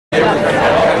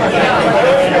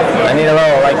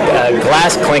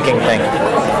glass clinking thing.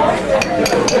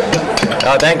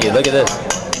 Oh, thank you. Look at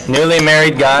this. Newly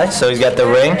married guy, so he's got the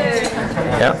ring.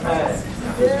 Yeah.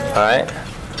 All right.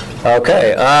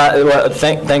 Okay. Well,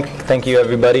 thank you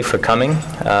everybody for coming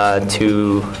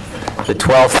to the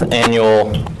 12th annual.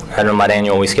 I don't know about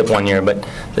annual. We skipped one year, but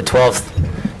the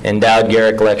 12th endowed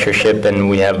Garrick lectureship,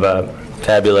 and we have a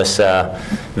fabulous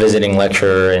visiting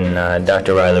lecturer in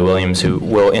Dr. Riley Williams, who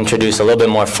will introduce a little bit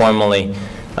more formally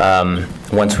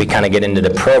once we kind of get into the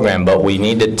program. But we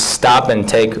need to stop and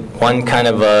take one kind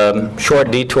of a short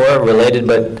detour, related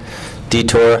but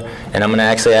detour, and I'm going to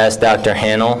actually ask Dr.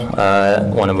 Hanel,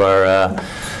 one of our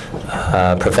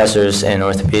professors in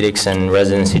orthopedics and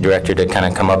residency director, to kind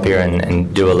of come up here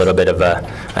and do a little bit of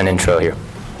an intro here.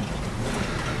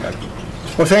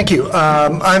 Well, thank you.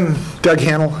 I'm Doug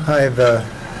Hanel.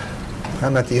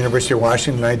 I'm at the University of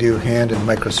Washington. I do hand and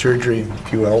microsurgery, a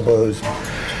few elbows.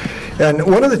 And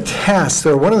one of the tasks,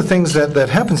 or one of the things that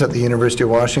happens at the University of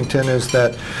Washington is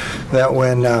that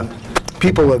when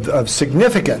people of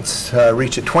significance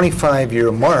reach a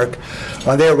 25-year mark,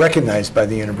 they are recognized by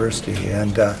the university.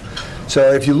 And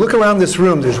so if you look around this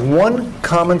room, there's one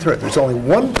common thread. There's only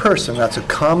one person that's a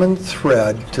common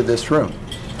thread to this room.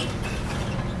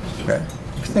 Okay?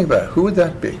 If you think about it, who would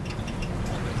that be?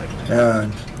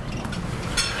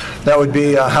 That would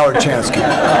be Howard Chansky. Okay?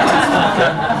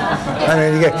 I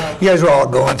mean, you guys were all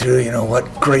going through, you know, what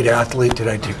great athlete did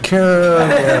I take care of?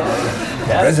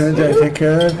 What resident did I take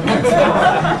care of?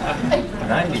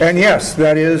 And yes,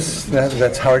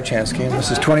 that's Howard Chansky, and this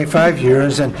is 25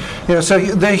 years. And you know, so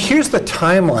here's the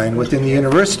timeline within the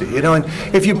university. You know, and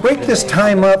if you break this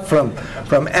time up from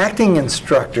acting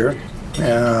instructor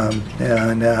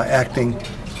and acting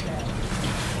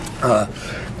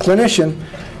clinician,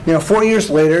 you know, 4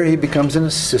 years later he becomes an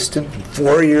assistant.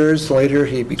 4 years later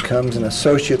he becomes an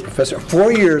associate professor.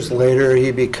 4 years later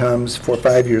he becomes, 4 or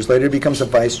 5 years later, he becomes a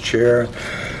vice chair.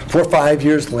 4 or 5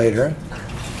 years later,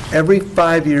 every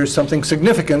 5 years something of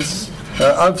significance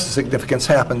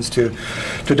happens to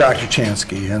Dr.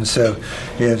 Chansky, and so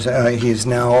he's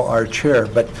now our chair.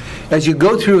 But as you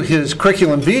go through his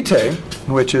curriculum vitae,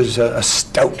 which is a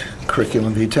stout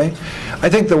curriculum vitae, I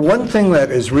think the one thing that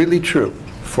is really true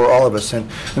for all of us, and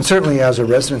certainly as a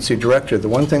residency director, the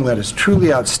one thing that is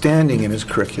truly outstanding in his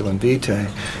curriculum vitae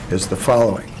is the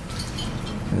following.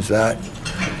 Is that,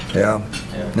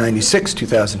 96,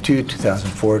 2002,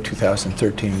 2004,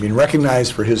 2013, being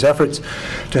recognized for his efforts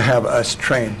to have us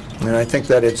train. And I think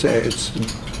that it's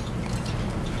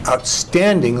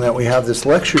outstanding that we have this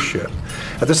lectureship.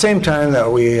 At the same time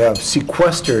that we have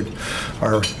sequestered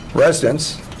our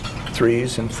residents,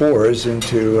 3s and 4s,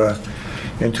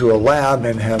 into a lab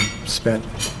and have spent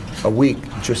a week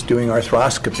just doing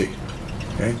arthroscopy.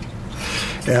 Okay?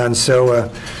 And so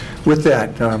with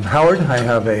that, Howard, I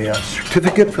have a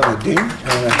certificate from the dean,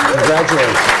 and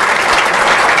congratulations.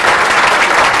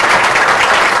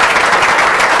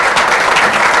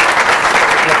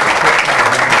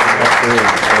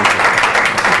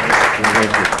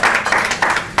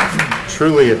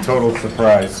 Truly a total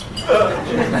surprise.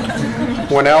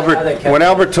 When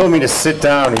Albert told me to sit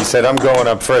down, he said, "I'm going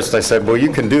up first." I said, "Well,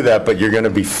 you can do that, but you're going to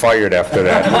be fired after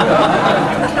that."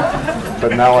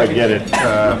 But now I get it.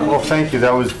 Well, thank you.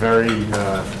 That was very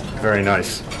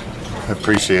nice. I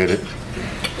appreciate it.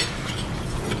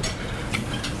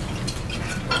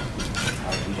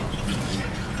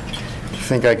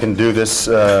 Think I can do this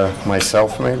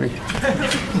myself, maybe?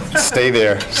 Stay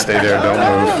there, don't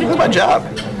move. It's my job.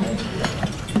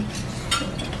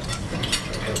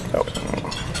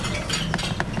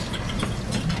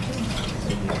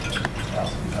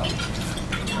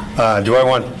 Do I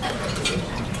want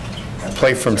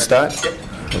play from start?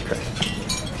 Okay.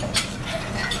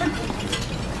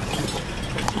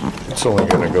 It's only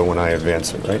going to go when I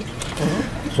advance it, right?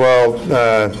 Well,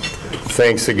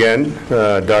 thanks again,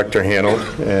 Dr. Hanel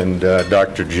and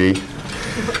Dr. G.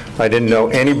 I didn't know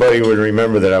anybody would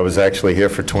remember that I was actually here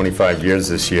for 25 years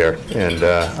this year, and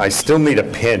I still need a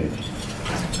pin.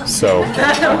 So,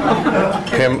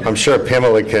 I'm sure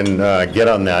Pamela can get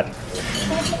on that.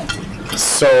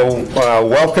 So,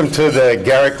 welcome to the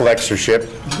Garrick Lectureship.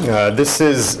 This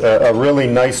is a really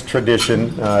nice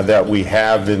tradition that we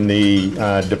have in the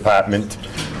department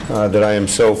that I am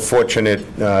so fortunate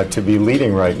to be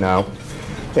leading right now.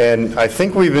 And I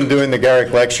think we've been doing the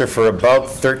Garrick Lecture for about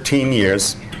 13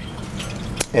 years.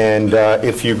 And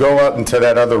if you go out into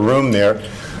that other room there,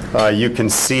 you can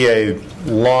see a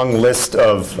long list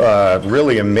of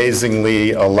really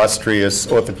amazingly illustrious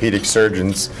orthopedic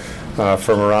surgeons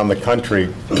from around the country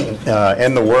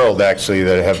and the world, actually,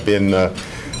 that have been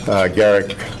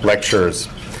Garrick lecturers.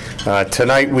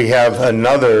 Tonight we have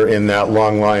another in that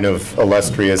long line of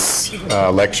illustrious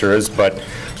lecturers, but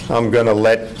I'm going to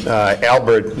let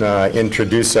Albert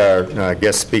introduce our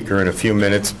guest speaker in a few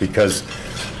minutes, because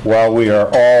while we are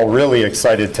all really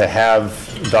excited to have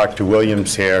Dr.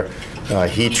 Williams here,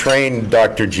 he trained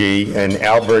Dr. G, and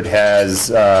Albert has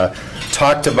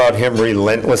talked about him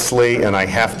relentlessly, and I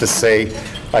have to say,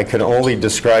 I can only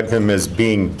describe him as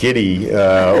being giddy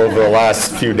over the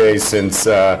last few days since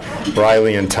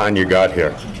Riley and Tanya got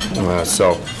here.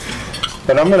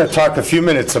 But I'm going to talk a few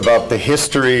minutes about the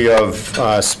history of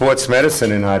sports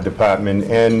medicine in our department,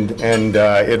 and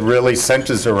it really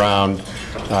centers around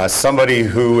somebody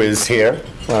who is here,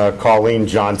 Colleen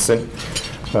Johnson,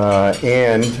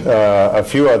 and a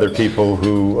few other people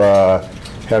who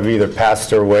have either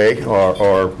passed away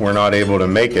or were not able to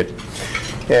make it.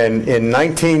 And in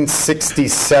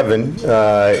 1967,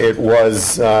 it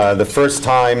was the first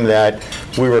time that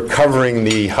we were covering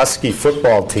the Husky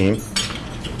football team.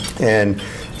 And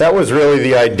that was really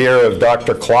the idea of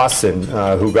Dr. Clausen,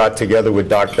 who got together with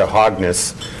Dr.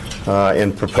 Hogness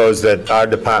and proposed that our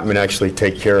department actually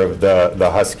take care of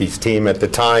the Huskies team. At the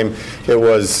time, it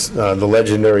was the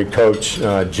legendary coach,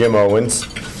 Jim Owens.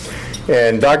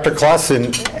 And Dr.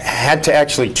 Clausen had to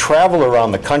actually travel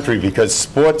around the country because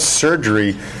sports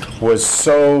surgery was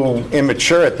so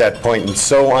immature at that point and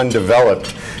so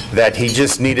undeveloped that he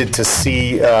just needed to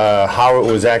see how it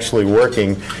was actually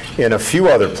working in a few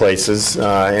other places.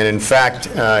 And in fact,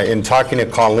 in talking to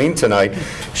Colleen tonight,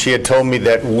 she had told me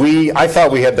that I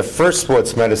thought we had the first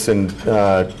sports medicine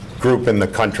group in the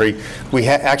country. We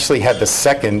actually had the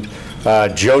second.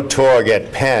 Joe Torg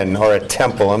at Penn, or at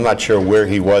Temple, I'm not sure where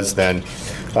he was then,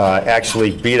 actually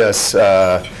beat us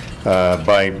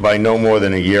by no more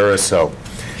than a year or so.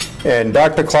 And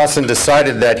Dr. Clausen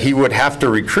decided that he would have to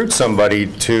recruit somebody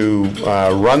to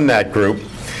run that group.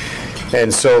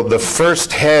 And so the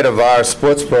first head of our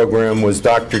sports program was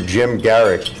Dr. Jim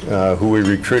Garrick, who we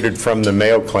recruited from the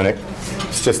Mayo Clinic.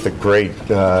 It's just a great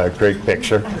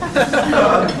picture.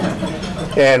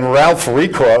 And Ralph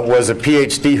Recor was a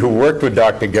PhD who worked with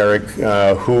Dr. Garrick,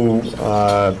 who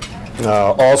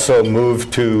also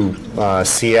moved to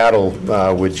Seattle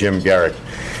with Jim Garrick.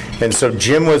 And so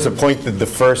Jim was appointed the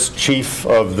first chief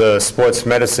of the sports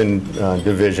medicine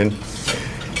division.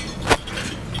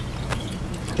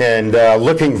 And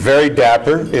looking very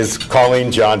dapper is Colleen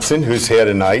Johnson, who's here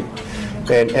tonight.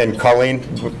 And Colleen,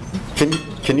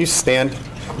 can you stand?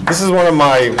 This is one of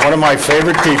my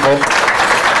favorite people.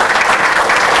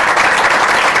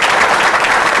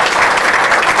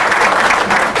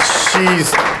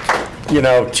 She's, you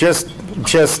know, just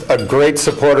a great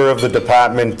supporter of the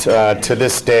department to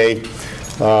this day.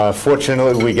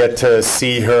 Fortunately, we get to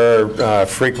see her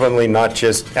frequently, not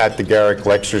just at the Garrick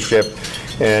lectureship,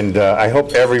 and I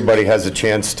hope everybody has a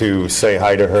chance to say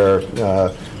hi to her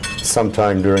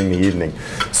sometime during the evening.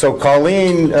 So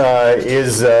Colleen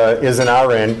is an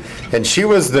RN, and she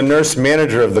was the nurse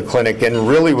manager of the clinic and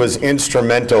really was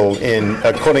instrumental in,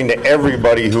 according to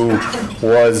everybody who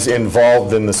was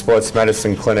involved in the sports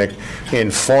medicine clinic, in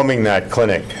forming that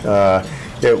clinic.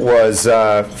 It was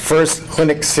first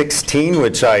Clinic 16,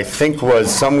 which I think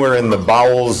was somewhere in the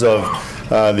bowels of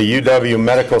the UW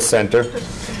Medical Center,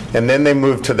 and then they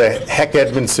moved to the Heck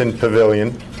Edmondson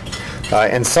Pavilion.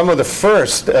 And some of the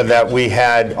first that we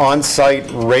had on-site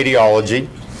radiology.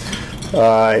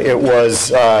 It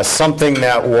was something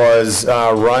that was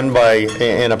run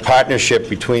in a partnership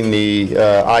between the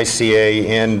ICA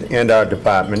and our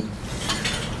department.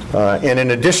 And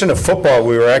in addition to football,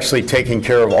 we were actually taking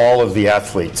care of all of the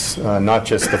athletes, not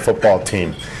just the football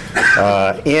team.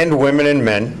 And women and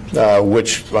men,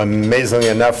 which amazingly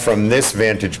enough from this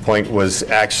vantage point was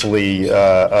actually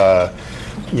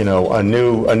you know, a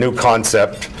new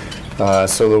concept.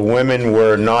 So the women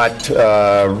were not,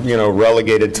 you know,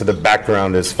 relegated to the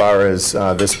background as far as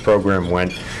this program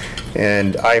went.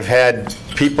 And I've had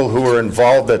people who were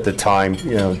involved at the time,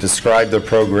 you know, describe the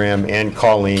program and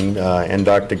Colleen and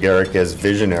Dr. Garrick as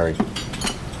visionary.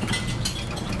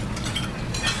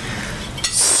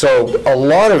 So a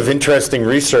lot of interesting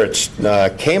research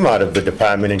came out of the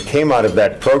department and came out of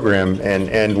that program.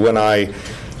 And when I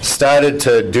started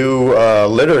to do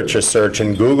literature search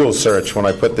and Google search when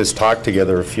I put this talk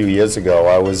together a few years ago,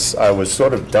 I was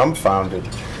sort of dumbfounded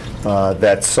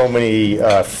that so many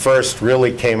first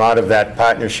really came out of that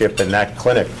partnership in that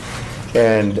clinic.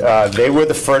 And they were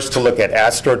the first to look at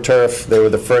AstroTurf. They were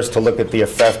the first to look at the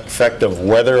effect of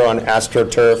weather on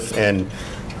AstroTurf and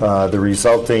the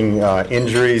resulting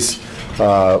injuries.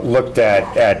 Looked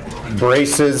at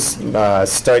braces,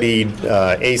 studied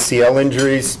ACL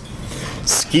injuries.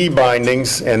 ski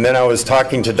bindings, and then I was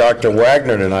talking to Dr.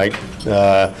 Wagner tonight,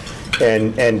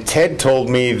 and Ted told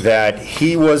me that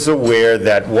he was aware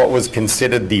that what was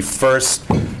considered the first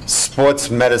sports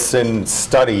medicine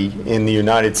study in the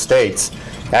United States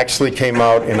actually came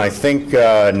out in, I think,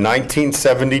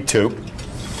 1972,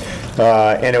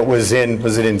 and it was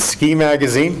in Ski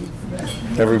Magazine?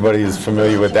 Everybody is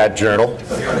familiar with that journal.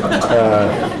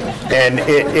 And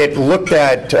it looked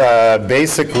at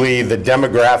basically the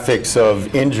demographics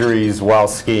of injuries while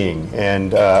skiing.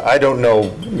 And I don't know,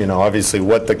 obviously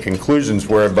what the conclusions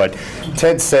were, but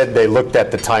Ted said they looked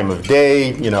at the time of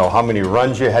day, how many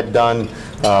runs you had done,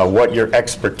 what your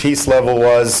expertise level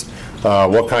was,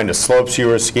 what kind of slopes you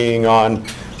were skiing on.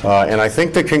 And I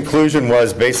think the conclusion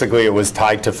was basically it was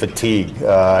tied to fatigue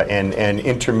and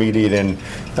intermediate and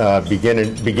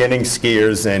beginning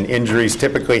skiers, and injuries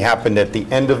typically happened at the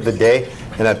end of the day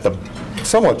and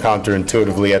somewhat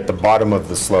counterintuitively at the bottom of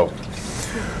the slope.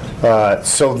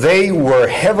 So they were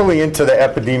heavily into the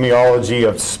epidemiology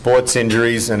of sports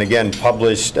injuries, and again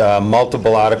published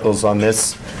multiple articles on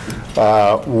this.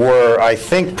 Were, I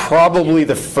think, probably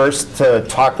the first to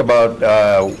talk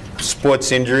about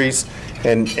sports injuries,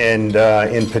 and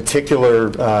in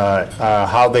particular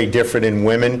how they differed in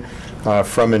women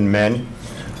from in men.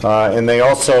 And they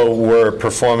also were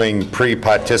performing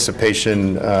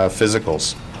pre-participation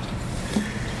physicals.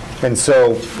 And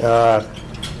so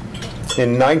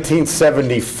in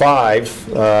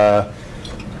 1975 I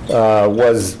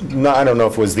don't know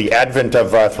if it was the advent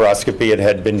of arthroscopy. It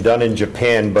had been done in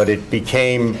Japan, but it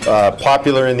became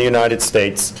popular in the United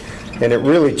States. And it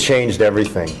really changed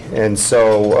everything. And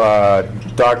so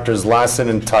Doctors Lassen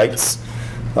and Teitz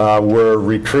were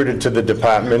recruited to the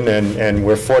department, and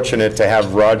we're fortunate to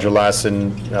have Roger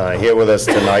Lassen here with us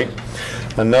tonight.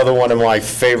 Another one of my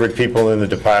favorite people in the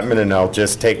department, and I'll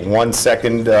just take 1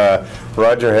 second.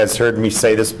 Roger has heard me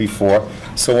say this before.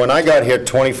 So when I got here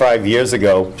 25 years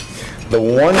ago, the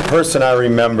one person I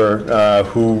remember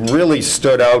who really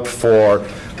stood out for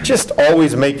just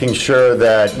always making sure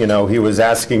that, he was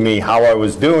asking me how I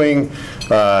was doing,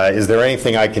 is there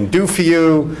anything I can do for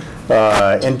you,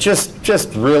 and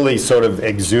just really sort of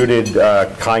exuded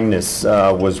kindness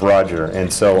was Roger.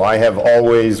 And so I have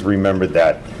always remembered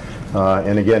that.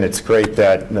 And again, it's great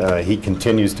that he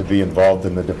continues to be involved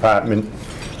in the department.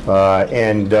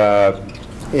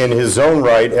 In his own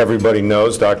right, everybody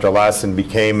knows Dr. Lassen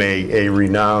became a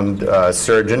renowned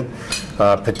surgeon,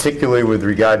 particularly with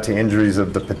regard to injuries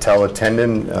of the patella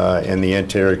tendon and the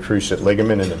anterior cruciate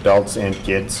ligament in adults and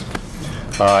kids,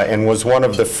 and was one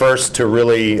of the first to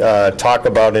really talk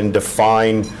about and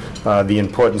define the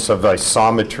importance of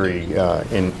isometry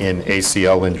in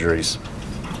ACL injuries.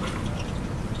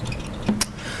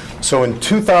 So in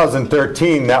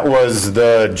 2013, that was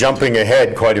the jumping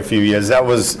ahead quite a few years. That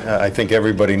was, I think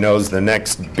everybody knows, the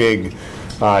next big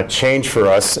change for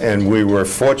us, and we were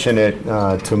fortunate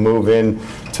to move in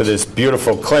to this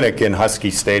beautiful clinic in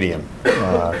Husky Stadium.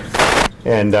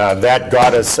 And that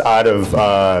got us out of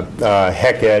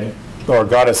HECED, or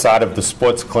got us out of the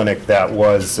sports clinic that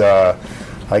was,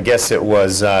 I guess it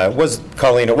was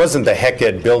Colleen, it wasn't the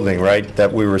HECED building, right,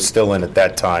 that we were still in at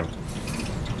that time?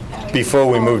 Before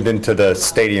we moved into the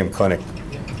stadium clinic.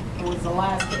 It was the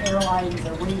last Airlines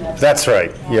Arena. That's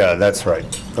right. Yeah, that's right.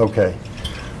 Okay.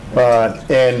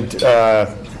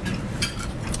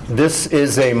 This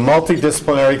is a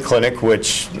multidisciplinary clinic,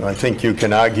 which I think you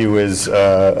can argue is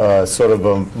sort of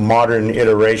a modern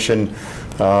iteration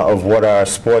of what our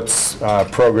sports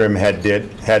program had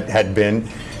been.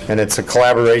 And it's a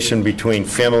collaboration between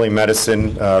family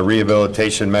medicine,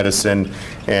 rehabilitation medicine,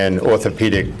 and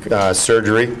orthopedic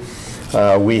surgery.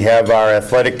 We have our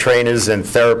athletic trainers and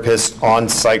therapists on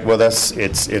site with us.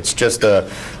 It's just a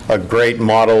great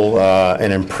model,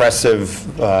 an impressive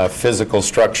physical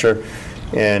structure.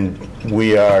 And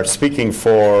we are speaking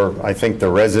for, I think, the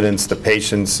residents, the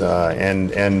patients,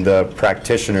 and the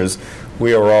practitioners.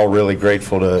 We are all really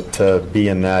grateful to be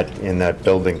in that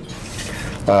building.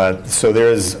 So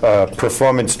there's a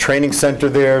performance training center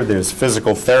there. There's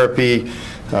physical therapy.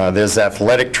 There's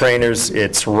athletic trainers.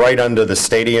 It's right under the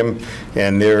stadium,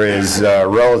 and there is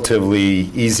relatively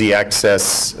easy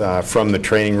access from the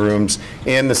training rooms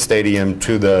and the stadium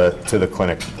to the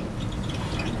clinic.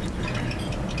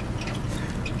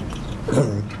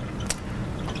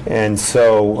 And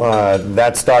so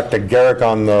that's Dr. Garrick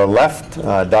on the left,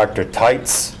 Dr.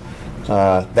 Teitz.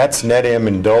 That's Ned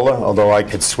Amendola, although I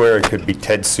could swear it could be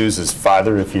Ted Souza's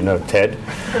father if you know Ted.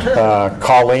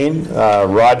 Colleen,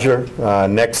 Roger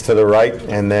next to the right,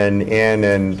 and then Ann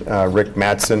and Rick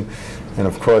Mattson. And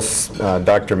of course,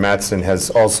 Dr. Mattson has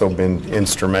also been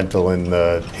instrumental in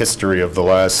the history of the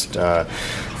last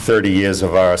 30 years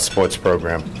of our sports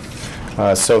program.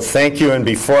 So thank you, and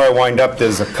before I wind up,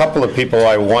 there's a couple of people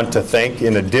I want to thank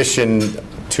in addition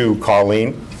to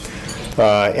Colleen,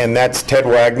 and that's Ted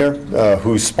Wagner,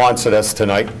 who sponsored us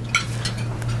tonight.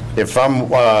 If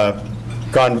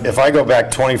I go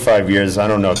back 25 years, I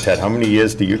don't know, Ted, how many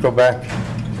years do you go back?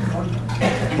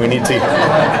 We need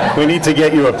to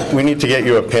get you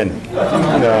a pin.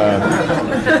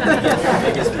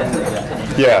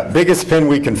 Yeah, biggest pin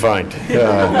we can find.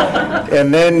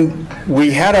 And then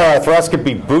we had our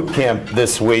arthroscopy boot camp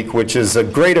this week, which is a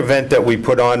great event that we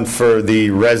put on for the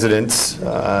residents.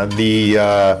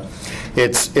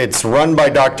 It's run by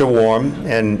Dr. Warm,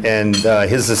 and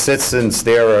his assistants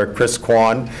there are Chris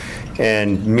Kwan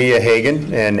and Mia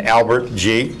Hagan and Albert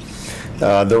G.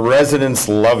 The residents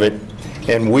love it,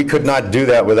 and we could not do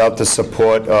that without the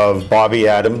support of Bobby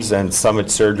Adams and Summit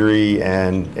Surgery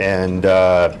and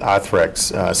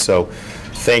Arthrex. So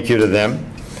thank you to them.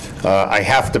 I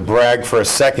have to brag for a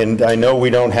second. I know we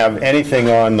don't have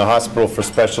anything on the Hospital for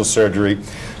Special Surgery,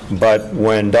 but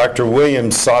when Dr.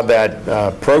 Williams saw that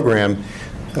program,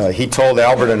 he told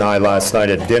Albert and I last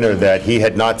night at dinner that he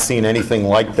had not seen anything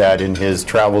like that in his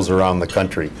travels around the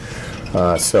country.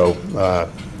 So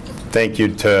thank you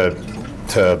to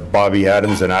Bobby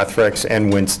Adams and Arthrex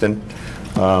and Winston.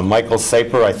 Michael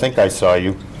Saper, I think I saw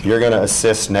you. You're going to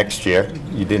assist next year.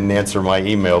 You didn't answer my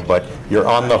email, but you're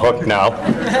on the hook now.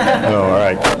 Oh, all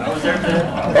right.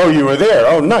 Oh, you were there.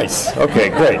 Oh, nice. Okay,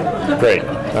 great. Great.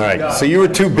 All right. So you were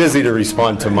too busy to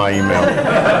respond to my email.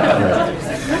 Yeah.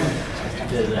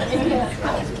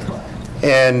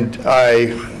 And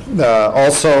I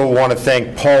also want to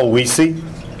thank Paul Wiese.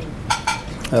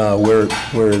 Where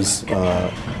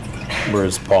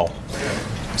is Paul?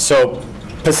 So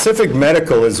Pacific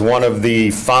Medical is one of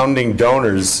the founding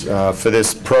donors for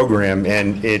this program,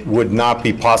 and it would not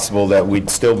be possible that we'd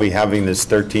still be having this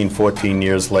 13, 14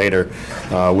 years later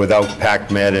without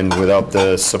PacMed and without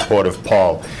the support of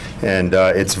Paul. And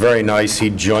it's very nice. He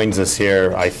joins us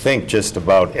here, I think, just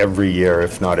about every year,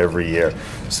 if not every year.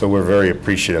 So we're very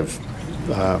appreciative.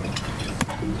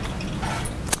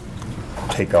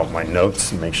 Take out my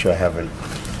notes and make sure I haven't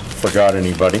forgot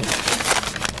anybody.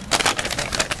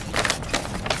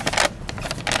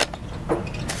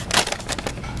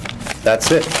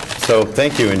 That's it. So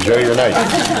thank you. Enjoy your night.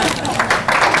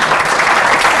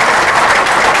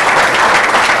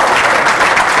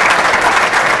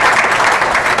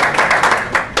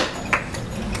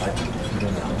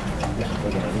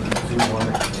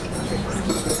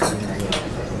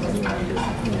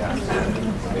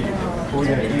 Are we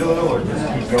going to eat a little or just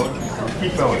keep going?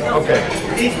 Keep going. Okay.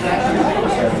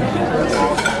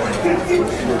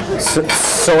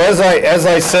 So as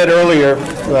I said earlier,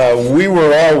 we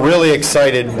were all really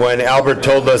excited when Albert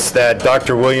told us that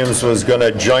Dr. Williams was going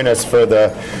to join us for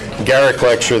the Garrick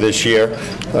lecture this year.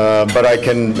 But I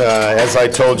can, as I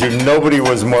told you, nobody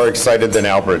was more excited than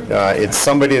Albert. It's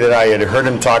somebody that I had heard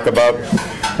him talk about,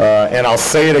 and I'll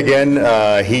say it again,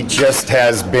 he just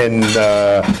has been,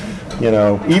 you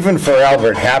know, even for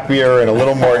Albert, happier and a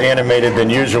little more animated than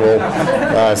usual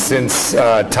since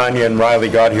Tanya and Riley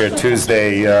got here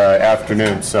Tuesday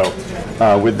afternoon. So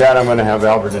with that, I'm going to have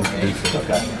Albert introduce it.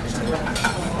 Okay.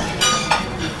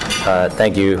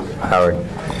 Thank you, Howard.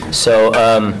 So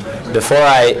before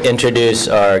I introduce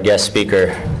our guest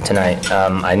speaker tonight,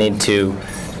 I need to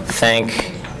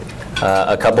thank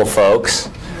a couple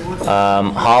folks.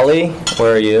 Holly,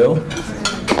 where are you?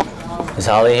 Is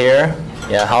Holly here?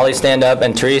 Yeah, Holly, stand up,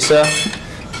 and Teresa.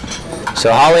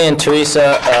 So Holly and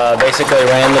Teresa basically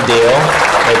ran the deal.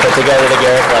 They put together the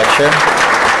Garrick lecture.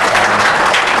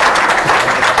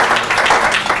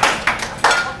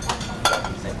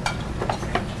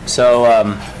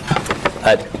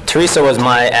 Teresa was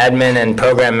my admin and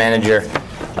program manager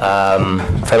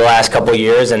for the last couple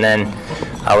years, and then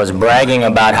I was bragging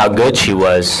about how good she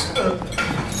was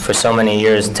for so many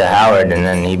years to Howard, and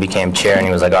then he became chair, and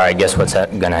he was like, all right, guess what's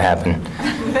going to happen?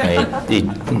 He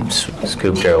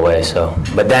scooped her away. So,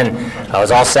 but then I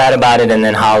was all sad about it, and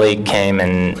then Holly came,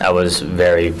 and I was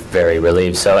very, very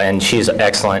relieved. So, and she's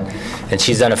excellent, and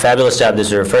she's done a fabulous job. This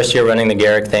is her first year running the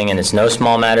Garrick thing, and it's no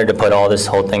small matter to put all this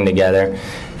whole thing together.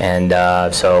 And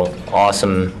so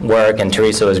awesome work, and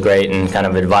Teresa was great and kind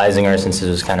of advising her since this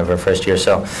was kind of her first year.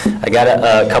 So I got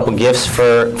a couple gifts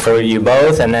for you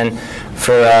both, and then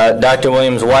for Dr.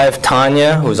 Williams' wife,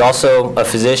 Tanya, who's also a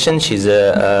physician. She's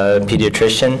a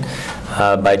pediatrician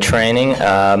by training.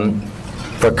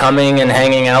 For coming and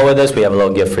hanging out with us, we have a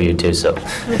little gift for you too, so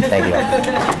thank you.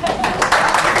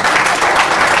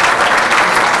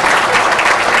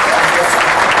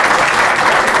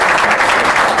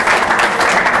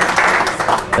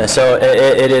 So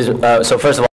it is, so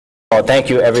first of all, thank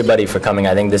you everybody for coming.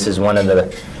 I think this is one of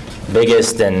the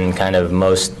biggest and kind of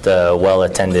most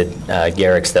well-attended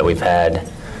Garricks that we've had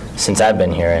since I've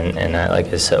been here, and like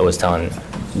I was telling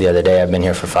the other day, I've been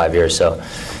here for 5 years, so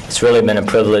it's really been a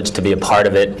privilege to be a part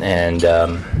of it, and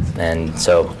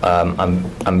so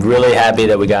I'm really happy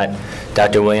that we got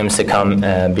Dr. Williams to come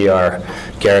be our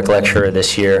Garrick lecturer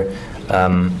this year.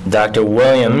 Dr.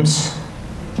 Williams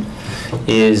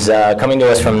is coming to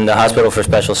us from the Hospital for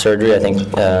Special Surgery. I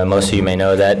think most of you may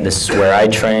know that. This is where I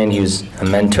trained. He was a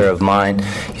mentor of mine.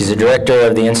 He's the director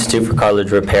of the Institute for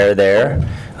Cartilage Repair there,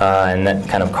 and that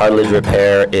kind of cartilage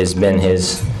repair has been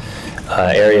his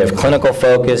area of clinical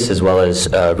focus as well as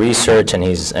research, and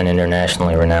he's an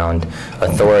internationally renowned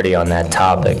authority on that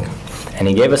topic. And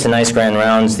he gave us a nice grand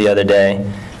rounds the other day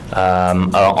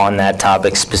on that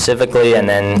topic specifically, and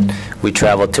then we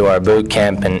traveled to our boot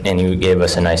camp, and he gave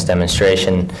us a nice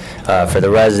demonstration for the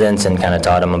residents and kind of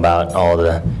taught them about all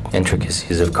the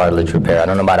intricacies of cartilage repair. I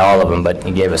don't know about all of them, but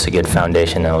he gave us a good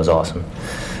foundation. That was awesome.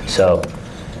 So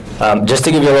just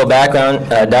to give you a little background,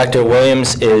 Dr.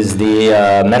 Williams is the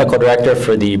medical director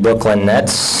for the Brooklyn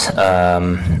Nets,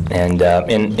 and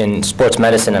in sports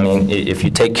medicine, I mean, if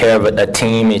you take care of a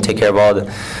team, you take care of all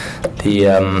the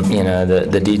you know,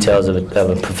 the details of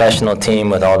a professional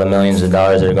team with all the millions of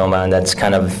dollars that are going on. That's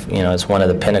kind of, you know, it's one of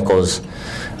the pinnacles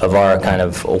of our kind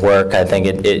of work. I think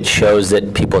it shows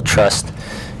that people trust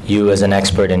you as an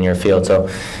expert in your field. So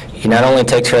he not only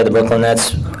takes care of the Brooklyn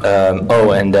Nets,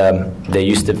 they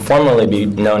used to formerly be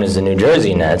known as the New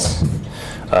Jersey Nets.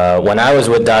 When I was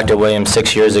with Dr. Williams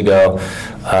 6 years ago,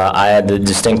 I had the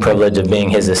distinct privilege of being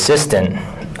his assistant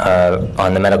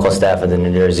on the medical staff of the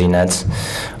New Jersey Nets.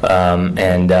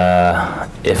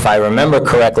 If I remember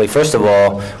correctly, first of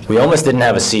all, we almost didn't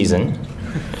have a season.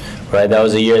 Right, that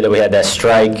was a year that we had that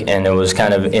strike, and it was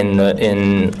kind of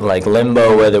in like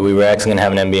limbo whether we were actually going to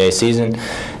have an NBA season.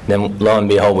 Then lo and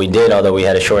behold, we did, although we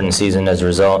had a shortened season as a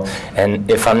result.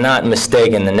 And if I'm not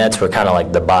mistaken, the Nets were kind of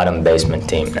like the bottom basement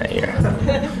team that year.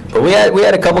 But we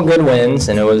had a couple good wins,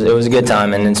 and it was a good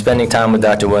time. And then spending time with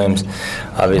Dr. Williams,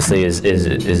 obviously, is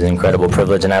an incredible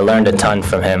privilege. And I learned a ton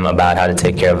from him about how to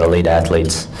take care of elite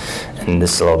athletes. And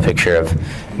this is a little picture of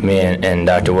me and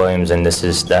Dr. Williams, and this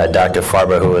is Dr.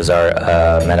 Farber, who was our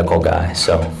medical guy.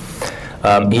 So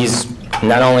he's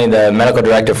not only the medical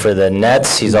director for the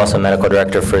Nets, he's also medical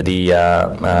director for the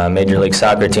Major League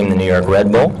Soccer team, the New York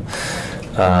Red Bull,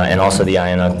 and also the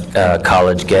Iona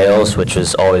College Gales, which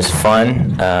was always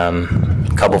fun.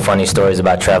 A couple funny stories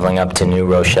about traveling up to New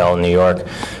Rochelle, New York,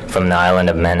 from the island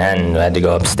of Manhattan. I had to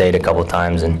go upstate a couple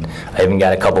times, and I even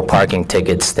got a couple parking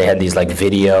tickets. They had these like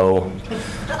video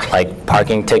like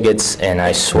parking tickets, and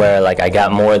I swear like I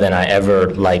got more than I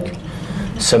ever like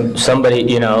somebody,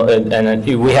 you know, and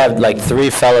we had like 3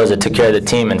 fellows that took care of the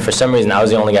team, and for some reason I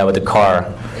was the only guy with the car.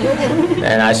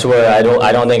 And I swear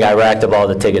I don't think I racked up all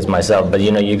the tickets myself, but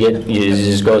you know, it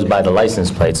just goes by the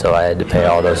license plate, so I had to pay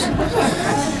all those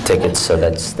tickets, so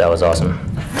that was awesome.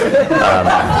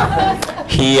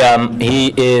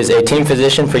 He is a team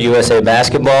physician for USA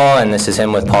Basketball, and this is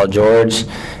him with Paul George.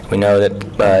 We know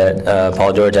that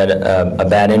Paul George had a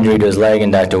bad injury to his leg,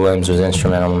 and Dr. Williams was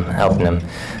instrumental in helping him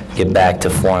get back to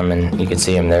form, and you can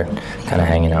see him there kind of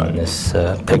hanging out in this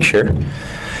picture.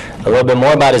 A little bit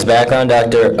more about his background.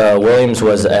 Dr. Williams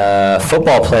was a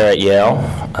football player at Yale,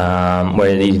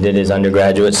 where he did his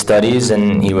undergraduate studies,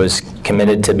 and he was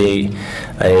committed to be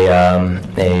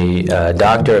a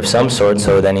doctor of some sort,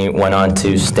 so then he went on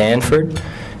to Stanford,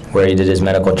 where he did his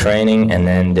medical training and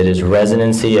then did his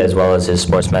residency as well as his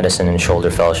sports medicine and shoulder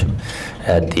fellowship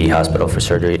at the Hospital for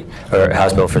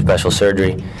Special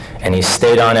Surgery, and he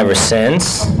stayed on ever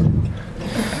since.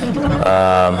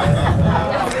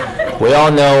 We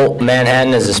all know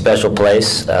Manhattan is a special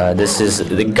place. This is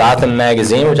the Gotham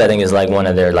magazine, which I think is like one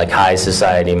of their like high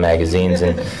society magazines,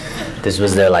 and this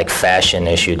was their like fashion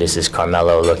issue. This is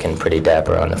Carmelo looking pretty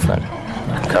dapper on the front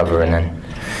cover, and then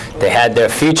they had their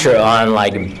feature on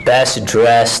like best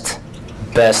dressed,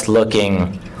 best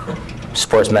looking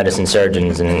sports medicine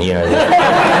surgeons, and you know,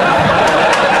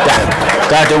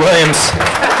 Dr. Williams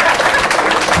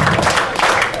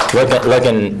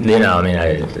looking, you know, I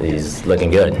mean, he's looking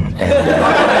good.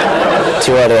 And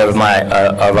 2 other of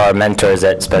our mentors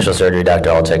at special surgery, Dr.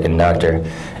 Alczyk and Dr.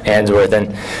 Answorth,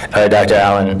 and Dr.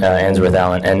 Answorth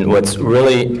Allen. And what's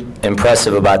really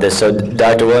impressive about this, so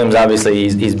Dr. Williams, obviously,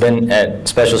 he's been at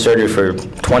special surgery for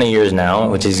 20 years now,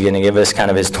 which is going to give us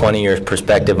kind of his 20 years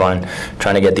perspective on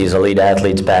trying to get these elite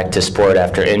athletes back to sport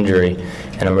after injury.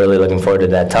 and I'm really looking forward to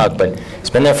that talk. But he's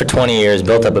been there for 20 years,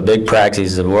 built up a big practice.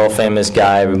 He's a world-famous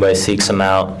guy. Everybody seeks him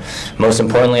out. Most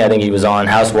importantly, I think he was on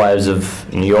Housewives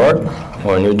of New York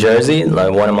or New Jersey.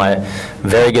 Like one of my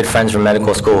very good friends from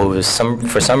medical school who was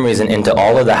for some reason into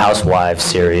all of the Housewives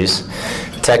series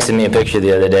texted me a picture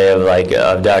the other day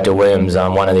of Dr. Williams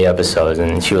on one of the episodes,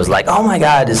 and she was like, "Oh my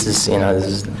God,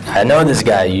 I know this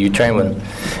guy. You train with him."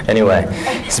 Anyway,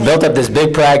 he's built up this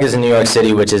big practice in New York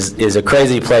City, which is a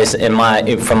crazy place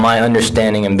from my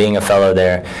understanding and being a fellow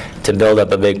there, to build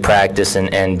up a big practice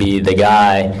and be the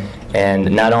guy.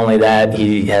 And not only that,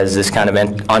 he has this kind of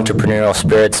entrepreneurial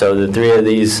spirit. So the three of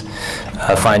these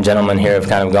fine gentlemen here have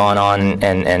kind of gone on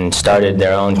and started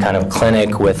their own kind of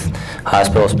clinic with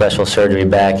hospital special surgery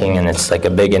backing, and it's like a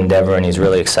big endeavor, and he's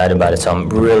really excited about it. So I'm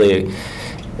really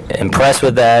impressed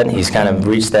with that. He's kind of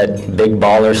reached that big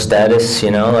baller status,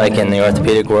 like in the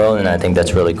orthopedic world, and I think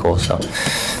that's really cool. So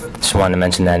just wanted to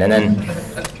mention that. And then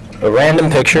a random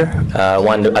picture.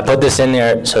 I put this in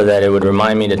there so that it would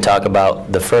remind me to talk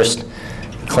about the first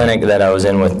clinic that I was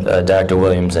in with Dr.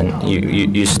 Williams. And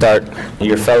you start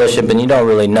your fellowship and you don't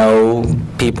really know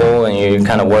people, and you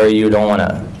kind of worry. You don't want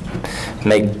to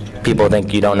make people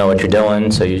think you don't know what you're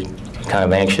doing, so you're kind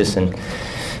of anxious. And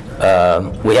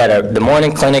we had the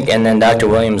morning clinic, and then Dr.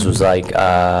 Williams was like,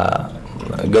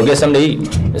 "Go get something to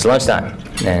eat. It's lunchtime."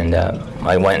 And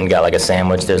I went and got like a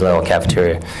sandwich. There's a little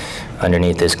cafeteria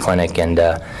underneath this clinic, and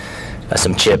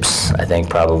some chips, I think,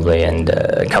 probably, and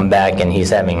come back, and he's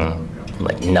having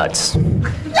like nuts,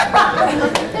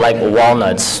 like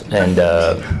walnuts, and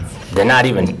they're not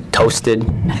even toasted.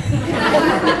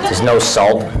 There's no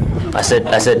salt. I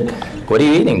said, "What are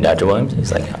you eating, Dr. Williams?"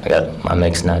 He's like, "I got my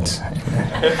mixed nuts."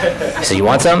 He said, "You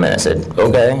want some?" And I said,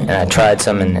 "Okay." And I tried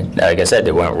some, and like I said,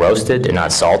 they weren't roasted. They're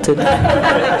not salted.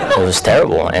 It was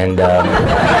terrible. And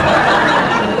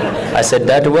I said,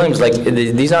 "Dr. Williams, like,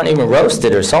 these aren't even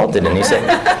roasted or salted." And he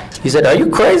said, "Are you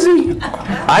crazy?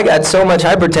 I got so much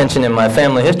hypertension in my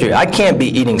family history. I can't be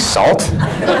eating salt.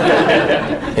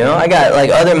 I got like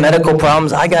other medical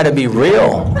problems. I got to be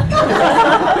real."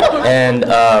 And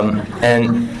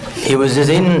he was just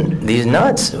eating these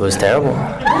nuts. It was terrible.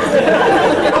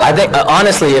 I think,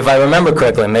 honestly, if I remember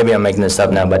correctly, maybe I'm making this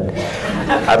up now, but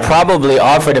I probably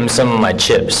offered him some of my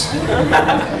chips.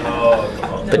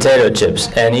 Potato chips,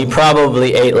 and he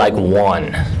probably ate like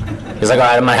one. He's like, "All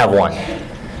right, I might have one."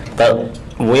 But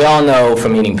we all know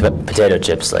from eating potato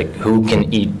chips, like, who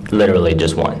can eat literally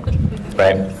just one,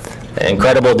 right?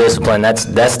 Incredible discipline.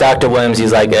 That's Dr. Williams.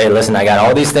 He's like, "Hey, listen, I got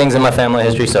all these things in my family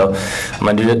history, so I'm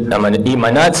gonna eat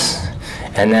my nuts,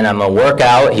 and then I'm gonna work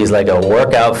out." He's like a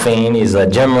workout fiend. He's a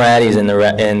gym rat. He's in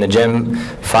the gym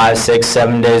 5, 6,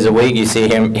 7 days a week. You see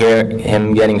him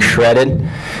getting shredded.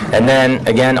 And then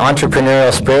again,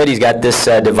 entrepreneurial spirit. He's got this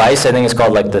device. I think it's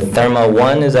called like the Thermo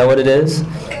One. Is that what it is?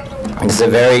 It's a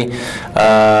very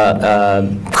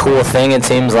cool thing, it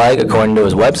seems like, according to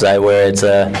his website, where it's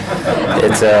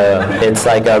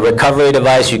like a recovery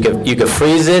device. You could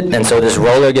freeze it, and so this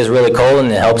roller gets really cold,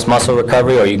 and it helps muscle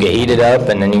recovery. Or you can heat it up,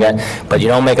 and then but you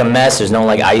don't make a mess. There's no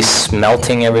like ice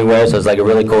melting everywhere, so it's like a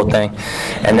really cool thing.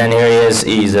 And then here he is.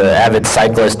 He's an avid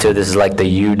cyclist too. This is like the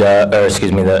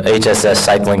the HSS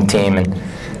cycling team, and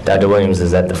Dr. Williams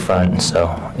is at the front, so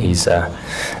he's,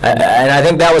 and I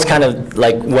think that was kind of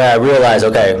like where I realized,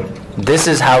 okay, this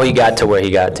is how he got to where he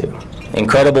got to.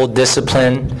 Incredible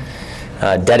discipline,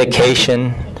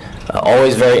 dedication,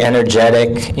 always very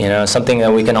energetic, something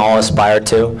that we can all aspire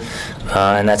to.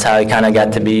 And that's how he kind of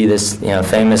got to be this,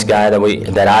 famous guy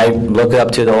that I looked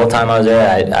up to the whole time I was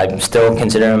there. I still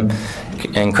consider him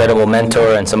an incredible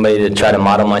mentor and somebody to try to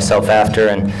model myself after.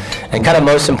 And kind of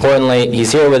most importantly,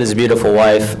 he's here with his beautiful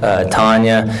wife,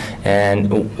 Tanya, and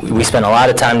we spent a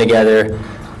lot of time together,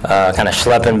 kind of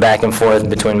schlepping back and forth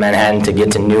between Manhattan to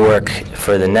get to Newark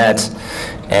for the Nets.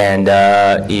 And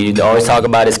he'd always talk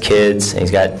about his kids.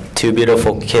 He's got 2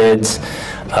 beautiful kids.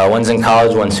 One's in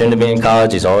college, one's soon to be in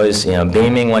college. He's always,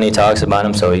 beaming when he talks about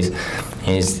them. So he's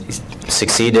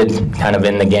succeeded kind of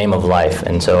in the game of life.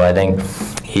 And so I think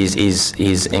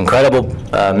he's incredible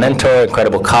mentor,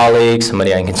 incredible colleague,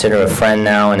 somebody I consider a friend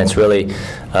now, and it's really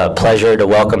a pleasure to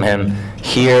welcome him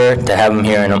here, to have him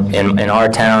here in our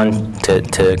town, to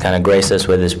kind of grace us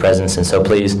with his presence. And so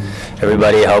please,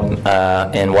 everybody, help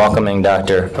in welcoming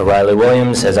Dr. O'Reilly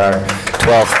Williams as our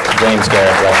 12th James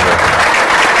Garrick Lecturer.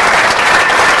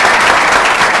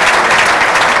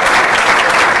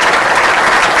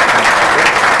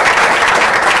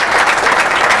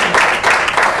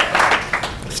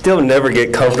 Still never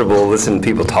get comfortable listening to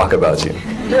people talk about you.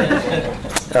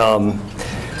 So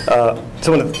I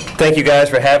want to thank you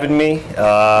guys for having me.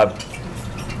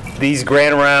 These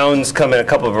grand rounds come in a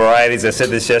couple of varieties. I said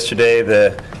this yesterday,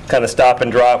 the kind of stop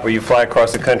and drop where you fly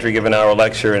across the country, give an hour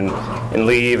lecture and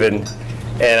leave. And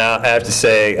I have to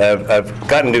say, I've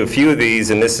gotten to a few of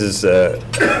these, and this is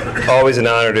always an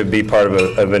honor to be part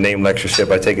of a named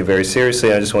lectureship. I take it very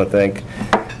seriously. I just want to thank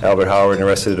Albert Howard and the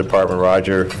rest of the department,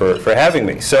 Roger, for having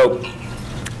me. So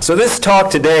this talk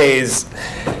today is,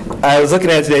 I was looking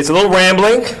at it today, it's a little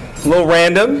rambling, a little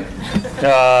random,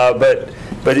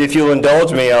 but if you'll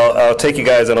indulge me, I'll take you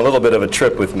guys on a little bit of a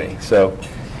trip with me. So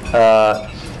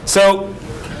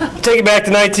take it back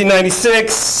to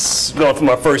 1996, going for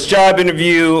my first job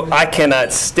interview. I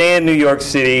cannot stand New York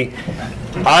City.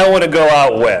 I want to go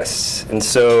out west. And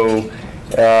so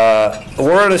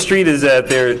word on the street is that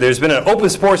there's been an open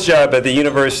sports job at the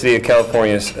University of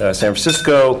California, San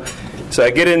Francisco. So I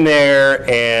get in there,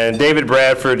 and David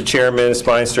Bradford, the chairman,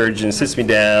 spine surgeon, sits me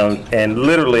down, and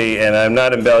literally, and I'm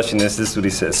not embellishing this is what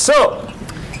he says. So,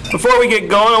 before we get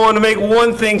going, I want to make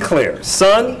one thing clear.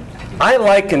 Son, I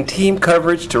liken team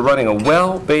coverage to running a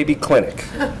Weill baby clinic.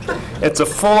 It's a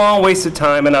full-on waste of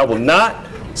time, and I will not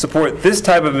support this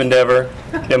type of endeavor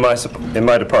in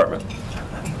my department.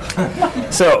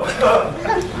 So,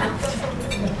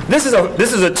 this is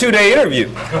a 2-day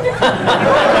interview.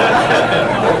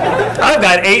 I've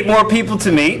got 8 more people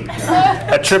to meet,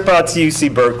 a trip out to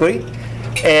UC Berkeley,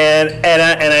 and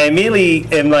I immediately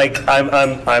am like,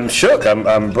 I'm shook,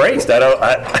 I'm braced.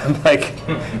 I'm like,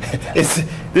 this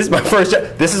is my first job.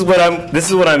 This is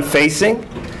what I'm facing,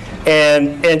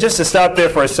 and just to stop there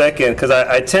for a second, because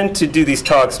I tend to do these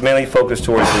talks mainly focused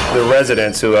towards the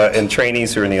residents and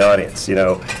trainees who are in the audience. You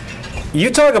know, you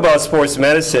talk about sports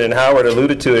medicine, and Howard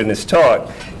alluded to it in his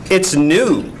talk. It's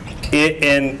new,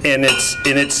 and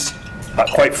it's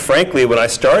quite frankly, when I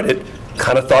started,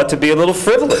 kind of thought to be a little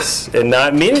frivolous and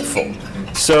not meaningful.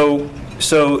 So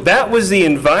that was the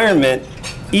environment,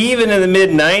 even in the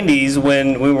mid-90s,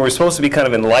 when we were supposed to be kind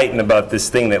of enlightened about this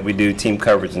thing that we do, team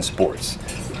coverage in sports.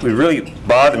 It really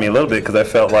bothered me a little bit because I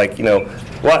felt like, you know,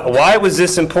 why was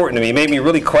this important to me? It made me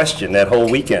really question that whole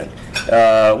weekend.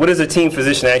 What does a team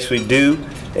physician actually do?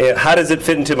 How does it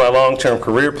fit into my long-term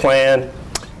career plan?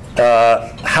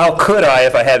 How could I,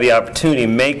 if I had the opportunity,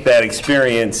 make that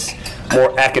experience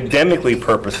more academically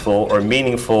purposeful or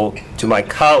meaningful to my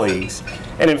colleagues?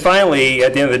 And then finally,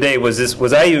 at the end of the day,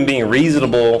 was I even being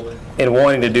reasonable in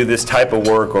wanting to do this type of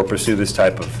work or pursue this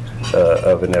type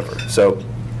of endeavor? So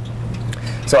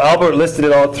Albert listed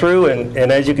it all through, and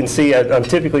as you can see, I'm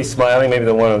typically smiling. Maybe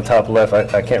the one on the top left,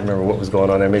 I can't remember what was going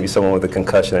on there. Maybe someone with a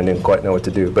concussion, I didn't quite know what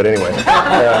to do. But anyway.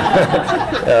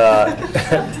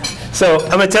 So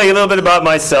I'm going to tell you a little bit about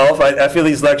myself. I feel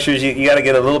these lectures, you got to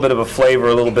get a little bit of a flavor,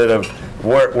 a little bit of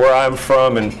where I'm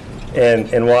from and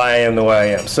why I am the way I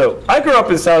am. So I grew up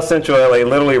in South Central LA,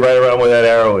 literally right around where that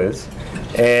arrow is.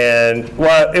 And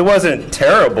while it wasn't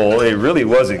terrible, it really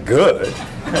wasn't good.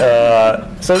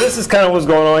 So this is kind of what's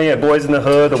going on. You had Boys in the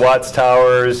Hood, the Watts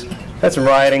Towers, had some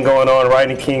rioting going on.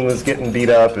 Rodney King was getting beat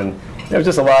up, and there was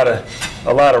just a lot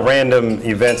of random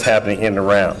events happening in and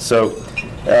around. So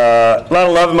a lot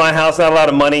of love in my house, not a lot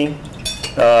of money,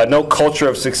 no culture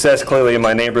of success clearly in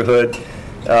my neighborhood.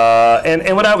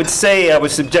 And what I would say, I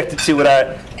was subjected to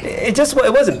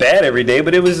it wasn't bad every day,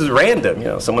 but it was random. You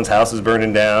know, someone's house was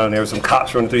burning down. There were some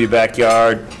cops running through your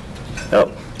backyard.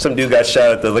 Oh, some dude got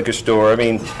shot at the liquor store. I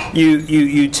mean,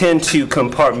 you tend to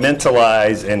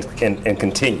compartmentalize and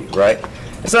continue, right?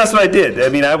 So that's what I did. I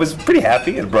mean, I was pretty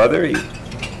happy. I had a brother.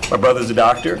 My brother's a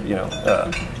doctor, you know.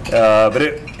 But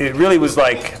it really was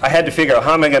like I had to figure out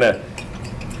how am I going to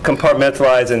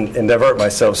compartmentalize and divert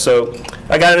myself. So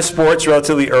I got into sports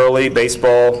relatively early,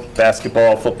 baseball,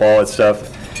 basketball, football, and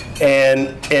stuff.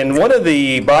 And one of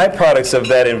the byproducts of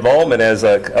that involvement as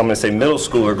I'm going to say middle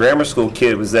school or grammar school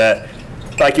kid was that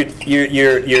like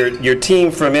your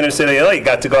team from inner city LA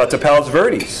got to go out to Palos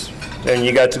Verdes, and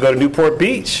you got to go to Newport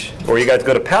Beach, or you got to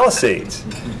go to Palisades.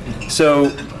 So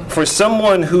for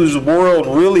someone whose world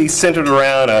really centered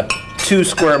around a 2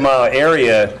 square mile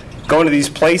area, going to these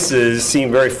places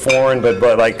seemed very foreign,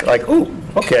 but like ooh,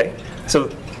 okay. So,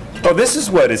 oh, this is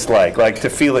what it's like to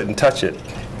feel it and touch it.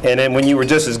 And then when you were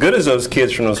just as good as those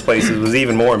kids from those places, it was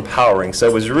even more empowering. So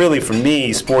it was really, for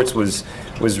me, sports was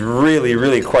really,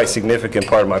 really quite significant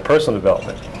part of my personal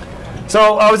development.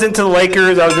 So I was into the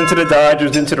Lakers, I was into the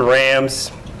Dodgers, into the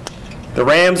Rams. The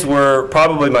Rams were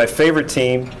probably my favorite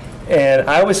team. And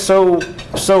I was so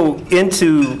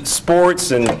into sports,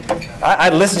 and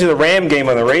I'd listen to the Ram game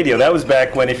on the radio. That was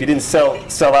back when if you didn't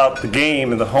sell out the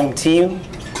game and the home team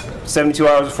 72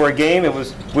 hours before a game,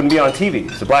 wouldn't be on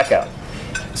TV. It's a blackout.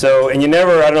 So, and you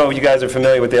never, I don't know if you guys are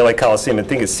familiar with the LA Coliseum, I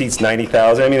think it seats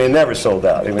 90,000. I mean, they never sold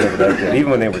out. They were never that good, even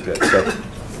when they were good.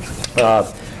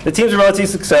 So, the teams were relatively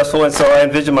successful, and so I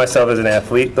envisioned myself as an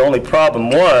athlete. The only problem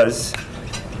was,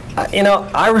 you know,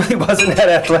 I really wasn't that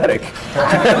athletic.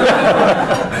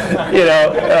 You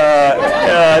know,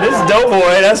 this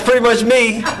doughboy, that's pretty much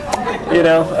me. You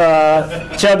know,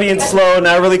 chubby and slow,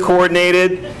 not really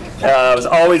coordinated. I was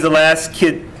always the last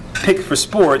kid picked for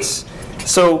sports.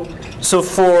 So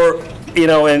for, you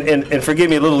know, and forgive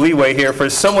me a little leeway here, for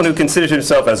someone who considers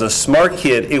himself as a smart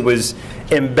kid, it was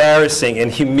embarrassing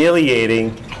and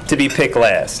humiliating to be picked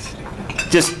last.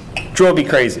 Just drove me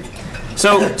crazy.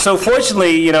 So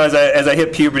fortunately, you know, as I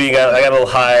hit puberty, I got a little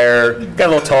higher, got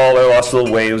a little taller, lost a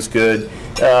little weight. It was good.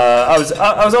 I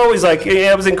was always like,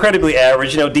 I was incredibly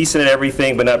average, you know, decent at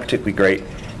everything, but not particularly great.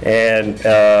 And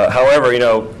however, you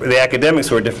know, the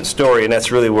academics were a different story, and that's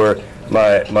really where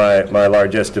my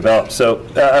largesse developed. So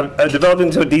I developed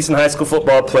into a decent high school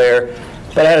football player,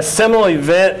 but I had a seminal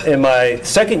event in my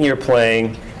second year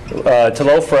playing,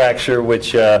 toe fracture,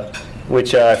 which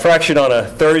I fractured on a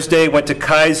Thursday, went to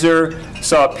Kaiser,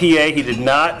 saw a PA, he did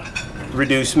not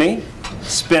reduce me,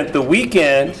 spent the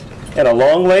weekend in a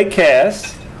long leg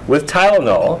cast with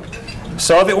Tylenol,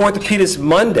 saw the orthopedist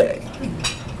Monday,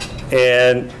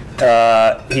 and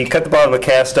he cut the bottom of the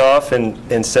cast off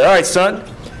and said, all right, son,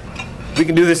 we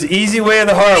can do this the easy way or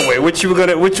the hard way. Which one are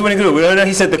you going to do?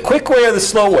 He said, the quick way or the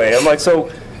slow way? I'm like,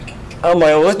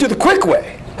 well, let's do the quick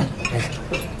way.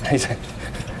 He said,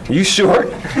 are you sure?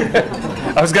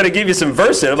 I was going to give you some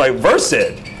Versed. I'm like, Versed?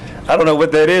 I don't know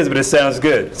what that is, but it sounds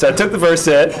good. So I took the Versed,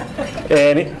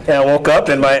 and I woke up,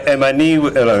 and my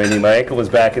ankle was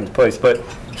back in place. But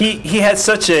he had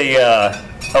such a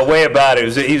way about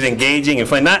it. He was engaging and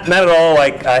funny. Not at all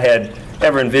like I had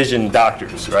ever envisioned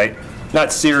doctors, right?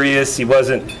 Not serious. He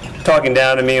wasn't talking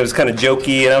down to me. It was kind of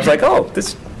jokey, and I was like, oh,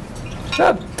 this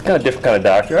not kind of different kind of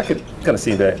doctor. I could kind of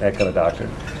see that kind of doctor.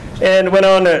 And went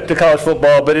on to college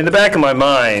football, but in the back of my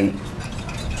mind,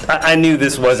 I knew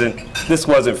this wasn't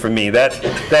for me. That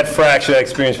fracture, that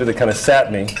experience really kind of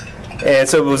sapped me. And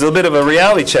so it was a bit of a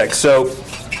reality check. So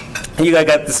I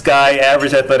got this guy,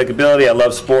 average athletic ability. I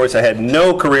love sports. I had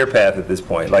no career path at this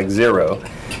point, like zero.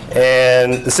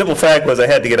 And the simple fact was I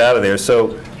had to get out of there.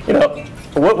 So, you know,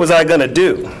 what was I going to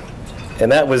do?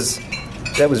 And that was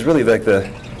really like the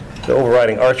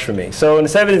overriding arch for me. So in the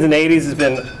 70s and 80s,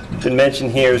 it's been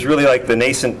mentioned here, it was really like the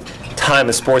nascent time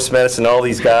of sports medicine. All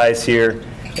these guys here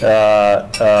who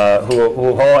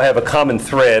all have a common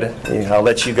thread. I'll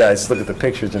let you guys look at the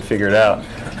pictures and figure it out.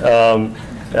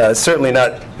 Certainly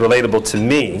not relatable to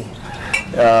me.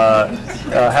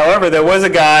 However, there was a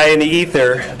guy in the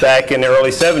ether back in the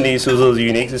early 70s who was a little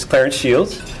unique. This is Clarence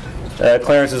Shields.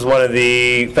 Clarence is one of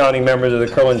the founding members of the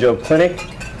Curl and Joe Clinic,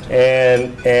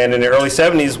 and in the early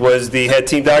 70s was the head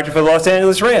team doctor for the Los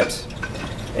Angeles Rams.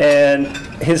 And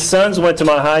his sons went to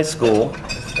my high school,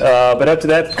 but up to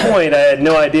that point, I had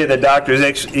no idea that doctors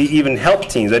actually even helped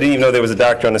teams. I didn't even know there was a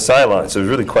doctor on the sideline, so it was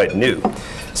really quite new.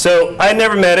 So I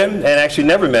never met him, and actually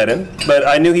never met him, but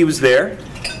I knew he was there.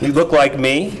 He looked like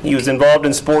me. He was involved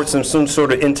in sports on some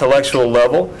sort of intellectual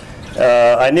level.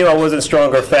 I knew I wasn't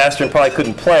stronger or faster and probably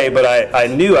couldn't play, but I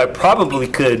knew I probably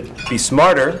could be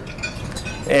smarter.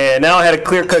 And now I had a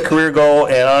clear-cut career goal,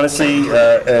 and honestly,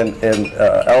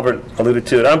 Albert alluded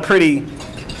to it, I'm pretty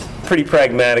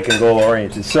pragmatic and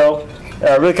goal-oriented. So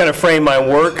I really kind of framed my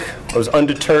work. I was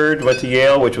undeterred, went to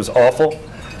Yale, which was awful.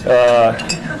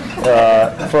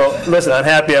 Listen, I'm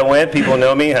happy I went. People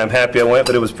know me. I'm happy I went,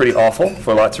 but it was pretty awful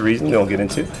for lots of reasons we won't get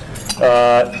into.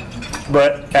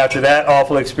 But after that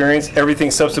awful experience,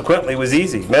 everything subsequently was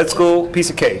easy. Med school, piece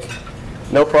of cake.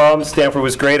 No problem. Stanford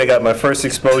was great. I got my first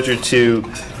exposure to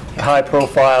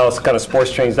high-profile kind of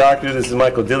sports training doctors. This is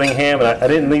Michael Dillingham, and I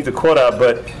didn't leave the quote out,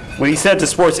 but what he said to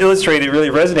Sports Illustrated really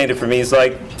resonated for me. He's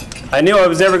like, I knew I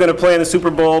was never going to play in the Super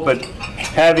Bowl, but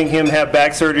having him have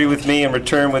back surgery with me and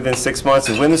return within 6 months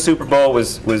and win the Super Bowl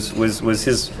was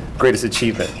his greatest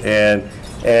achievement. And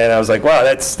I was like, wow,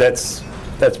 that's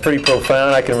pretty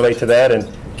profound. I can relate to that, and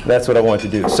that's what I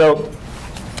wanted to do. So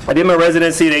I did my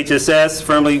residency at HSS,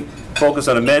 firmly focused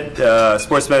on a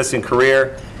sports medicine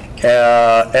career.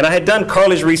 And I had done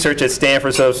cartilage research at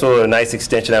Stanford, so it was sort of a nice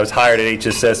extension. I was hired at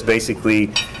HSS basically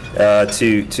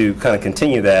to kind of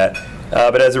continue that.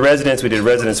 But as a resident, we did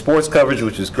resident sports coverage,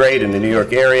 which was great in the New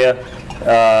York area.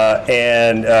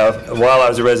 And while I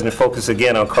was a resident, focused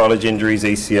again on cartilage injuries,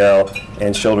 ACL,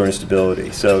 and shoulder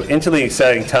instability. So intensely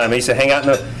exciting time. I used to hang out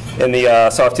in the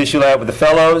soft tissue lab with the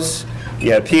fellows.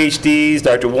 You had PhDs.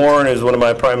 Dr. Warren is one of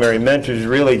my primary mentors.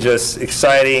 Really just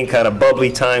exciting, kind of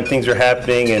bubbly time. Things are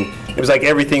happening, and it was like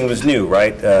everything was new,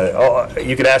 right?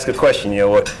 You could ask a question,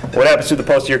 what happens to the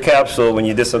posterior capsule when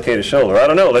you dislocate a shoulder? I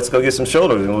don't know. Let's go get some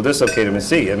shoulders and we'll dislocate them and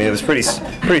see. I mean, it was pretty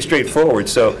straightforward.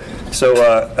 So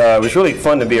it was really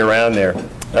fun to be around there.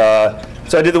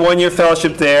 So I did the one-year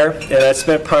fellowship there, and I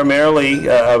spent primarily,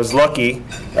 I was lucky,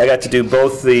 I got to do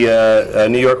both the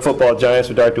New York Football Giants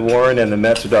with Dr. Warren and the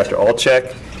Mets with Dr.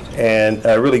 Alchek, and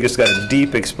I really just got a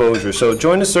deep exposure. So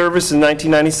joined the service in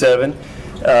 1997,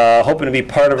 hoping to be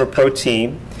part of a pro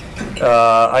team.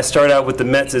 I started out with the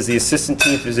Mets as the assistant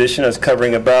team physician. I was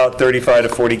covering about 35 to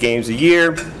 40 games a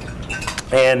year,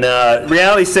 and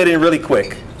reality set in really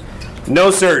quick. No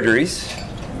surgeries,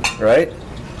 right?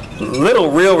 Little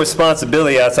real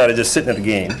responsibility outside of just sitting at the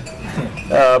game.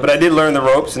 But I did learn the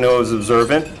ropes and I was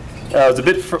observant. I was a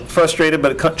bit frustrated,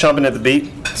 but chomping at the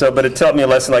beat. But it taught me a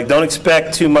lesson, like don't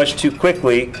expect too much too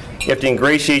quickly. You have to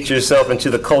ingratiate yourself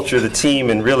into the culture of the team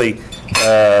and really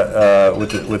with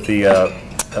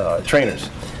the trainers.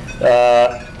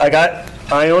 I got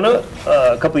Iona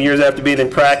a couple of years after being in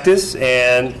practice,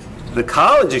 and the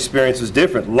college experience was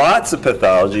different. Lots of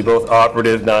pathology, both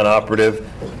operative, non-operative,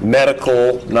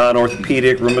 medical,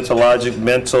 non-orthopedic, rheumatologic,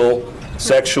 mental,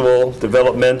 sexual,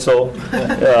 developmental.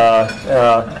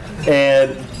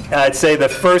 And I'd say the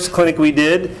first clinic we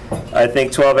did, I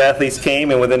think 12 athletes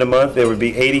came, and within a month there would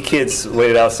be 80 kids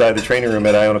waited outside the training room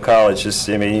at Iona College.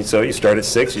 So you start at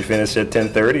 6, you finish at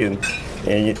 10:30,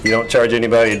 and you don't charge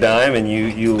anybody a dime, and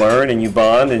you learn and you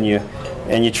bond and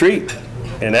you treat.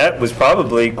 And that was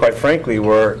probably, quite frankly,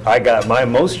 where I got my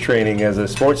most training as a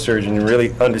sports surgeon,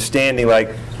 really understanding,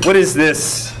 like, what is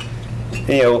this,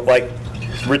 like,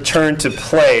 return to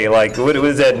play? Like, what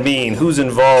does that mean? Who's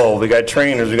involved? We got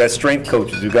trainers, we got strength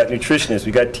coaches, we got nutritionists,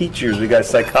 we got teachers, we got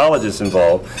psychologists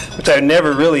involved, which I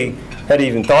never really had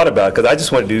even thought about, because I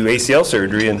just wanted to do ACL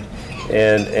surgery and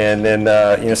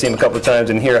then see them a couple of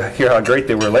times and hear how great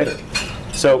they were later.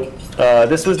 So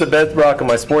this was the bedrock of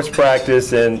my sports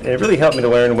practice, and it really helped me to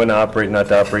learn when to operate and not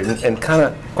to operate, and kind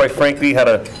of, quite frankly, how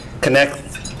to connect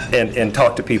and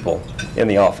talk to people in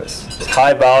the office.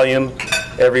 High volume,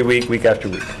 every week, week after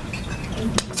week.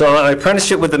 So my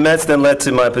apprenticeship with the Mets then led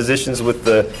to my positions with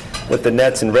the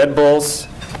Nets and Red Bulls.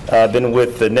 I've been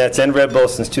with the Nets and Red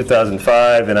Bulls since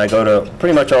 2005, and I go to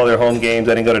pretty much all their home games.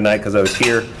 I didn't go tonight because I was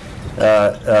here.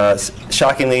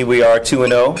 Shockingly, we are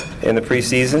 2-0 in the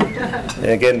preseason.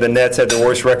 And again, the Nets had the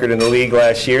worst record in the league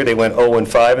last year. They went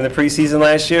 0-5 in the preseason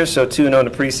last year, so 2-0 in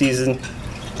the preseason,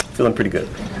 feeling pretty good.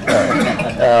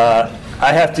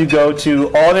 I have to go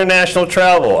to all international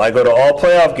travel. I go to all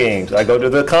playoff games. I go to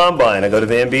the Combine. I go to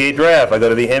the NBA draft. I go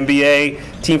to the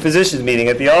NBA team physicians meeting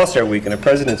at the All-Star Week and the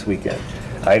President's Weekend.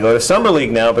 I go to Summer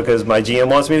League now because my GM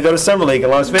wants me to go to Summer League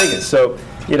in Las Vegas. So,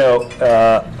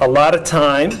 a lot of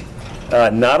time.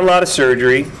 Not a lot of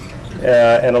surgery,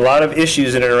 and a lot of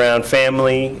issues in and around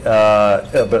family,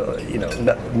 but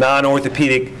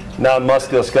non-orthopedic,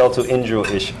 non-musculoskeletal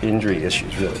injury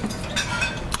issues, really.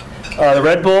 The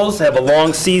Red Bulls have a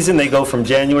long season. They go from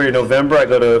January to November. I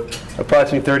go to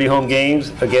approximately 30 home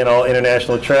games, again, all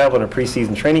international travel and a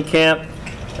preseason training camp.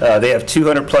 They have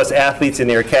 200-plus athletes in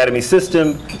their academy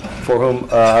system for whom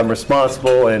I'm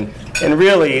responsible. And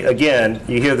really, again,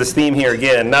 you hear this theme here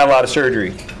again, not a lot of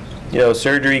surgery.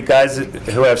 Surgery, guys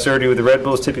who have surgery with the Red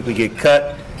Bulls typically get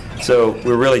cut, so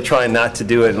we're really trying not to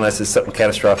do it unless it's something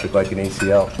catastrophic like an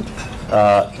ACL.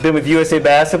 Been with USA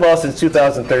Basketball since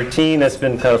 2013. That's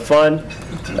been kind of fun.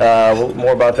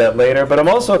 More about that later. But I'm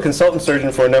also a consultant surgeon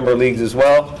for a number of leagues as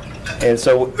well. And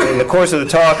so in the course of the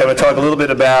talk, I'm going to talk a little bit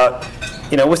about,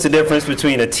 what's the difference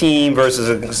between a team versus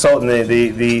a consultant.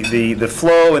 The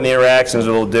flow and the interactions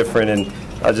are a little different, and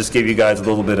I'll just give you guys a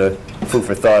little bit of food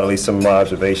for thought, at least some of my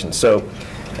observations. So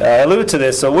I alluded to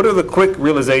this. So what are the quick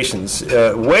realizations?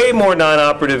 Way more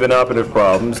non-operative and operative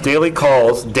problems. Daily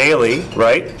calls,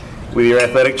 right, with your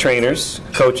athletic trainers,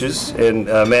 coaches, and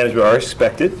management are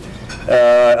expected.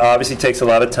 Obviously takes a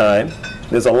lot of time.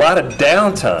 There's a lot of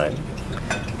downtime.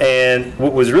 And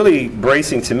what was really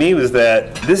bracing to me was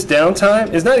that this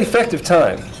downtime is not effective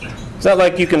time. It's not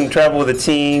like you can travel with a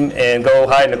team and go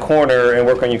hide in a corner and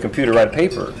work on your computer, write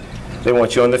paper. They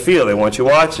want you on the field. They want you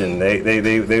watching.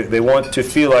 They want to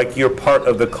feel like you're part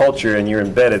of the culture and you're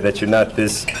embedded, that you're not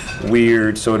this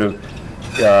weird sort of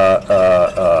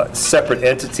separate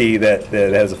entity that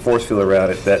has a force field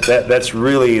around it. That's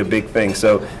really a big thing.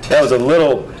 So that was a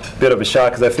little bit of a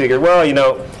shock, because I figured, well,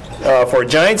 for a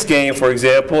Giants game, for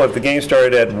example, if the game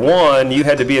started at 1, you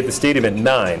had to be at the stadium at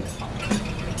 9.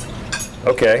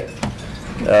 Okay.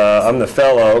 I'm the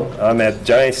fellow. I'm at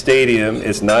Giant Stadium.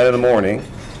 It's 9 in the morning,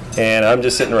 and I'm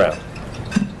just sitting around.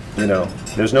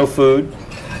 There's no food.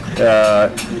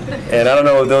 And I don't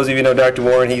know if those of you know Dr.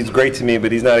 Warren, he's great to me,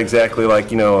 but he's not exactly like,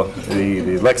 you know,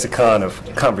 the lexicon of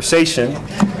conversation.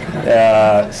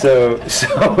 So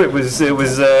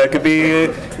it could be,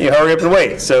 you hurry up and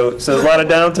wait. So there's a lot of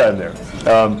downtime there.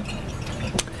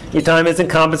 Your time isn't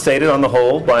compensated on the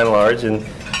whole, by and large, and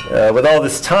with all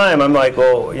this time, I'm like,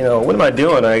 well, you know, what am I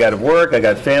doing? I got work, I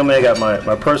got family, I got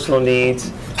my personal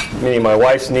needs, meaning my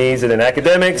wife's needs, and then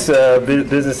academics,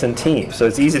 business, and team. So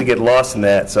it's easy to get lost in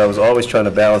that. So I was always trying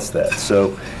to balance that.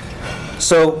 So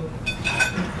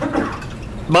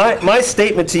my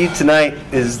statement to you tonight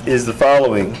is the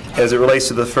following, as it relates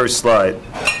to the first slide.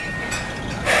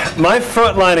 My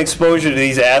frontline exposure to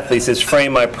these athletes has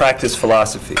framed my practice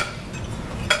philosophy.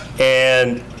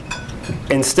 And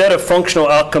instead of functional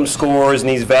outcome scores and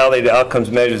these validated outcomes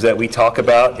measures that we talk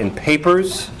about in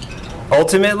papers,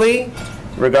 ultimately,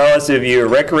 regardless if you're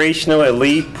recreational,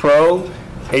 elite, pro,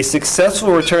 a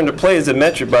successful return to play is a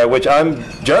metric by which I'm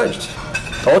judged,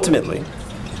 ultimately.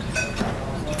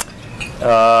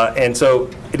 And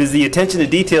so it is the attention to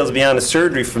details beyond the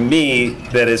surgery for me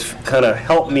that has kind of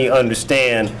helped me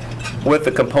understand what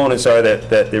the components are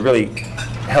that really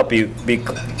help you be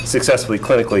successfully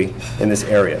clinically in this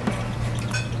area.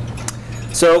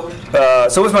 So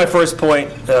what's my first point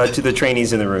to the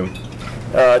trainees in the room?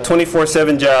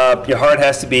 24/7 job, your heart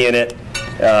has to be in it.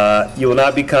 You will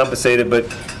not be compensated, but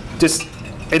just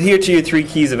adhere to your 3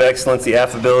 keys of excellence: the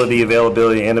affability,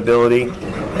 availability, and ability.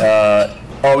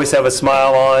 Always have a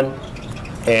smile on,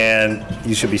 and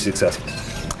you should be successful.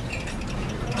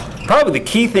 Probably the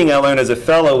key thing I learned as a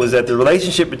fellow was that the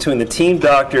relationship between the team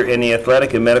doctor and the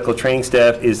athletic and medical training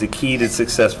staff is the key to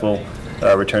successful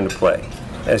return to play.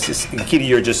 That's just the key to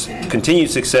your just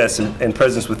continued success and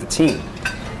presence with the team.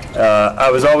 I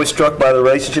was always struck by the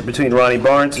relationship between Ronnie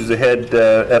Barnes, who's the head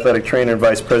athletic trainer and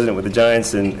vice president with the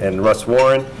Giants, and Russ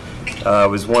Warren.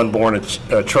 Was one born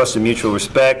of trust and mutual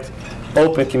respect,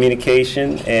 open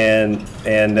communication, and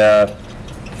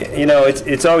you know,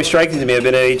 it's always striking to me. I've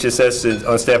been at HSS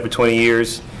on staff for 20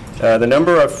 years. The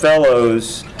number of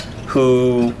fellows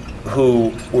who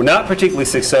were not particularly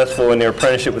successful in their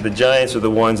apprenticeship with the Giants are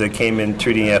the ones that came in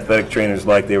treating athletic trainers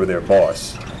like they were their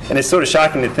boss. And it's sort of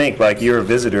shocking to think like you're a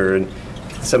visitor and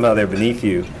somehow they're beneath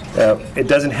you. It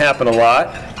doesn't happen a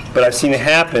lot, but I've seen it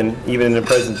happen even in the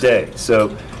present day.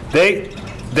 So they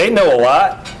know a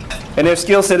lot, and their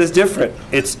skill set is different.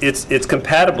 It's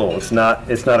compatible. It's not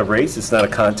a race. It's not a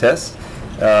contest.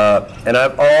 And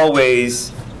I've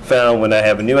always found when I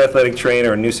have a new athletic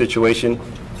trainer or a new situation,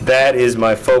 that is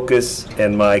my focus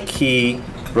and my key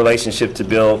relationship to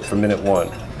build from minute one.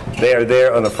 They are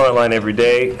there on the front line every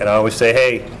day, and I always say,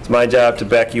 hey, it's my job to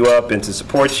back you up and to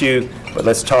support you, but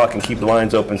let's talk and keep the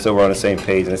lines open so we're on the same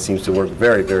page, and it seems to work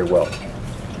very, very well.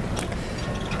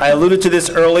 I alluded to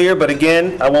this earlier, but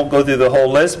again, I won't go through the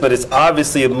whole list, but it's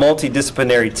obviously a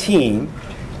multidisciplinary team,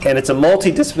 and it's a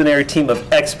multidisciplinary team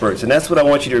of experts, and that's what I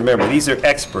want you to remember. These are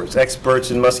experts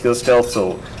in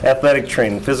musculoskeletal, athletic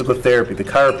training, physical therapy, the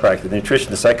chiropractor, the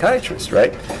nutrition, the psychiatrist,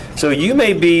 right? So you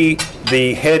may be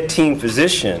the head team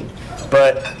physician,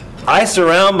 but I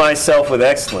surround myself with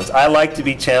excellence. I like to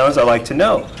be challenged. I like to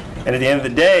know. And at the end of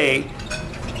the day,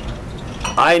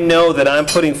 I know that I'm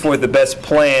putting forth the best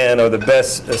plan or the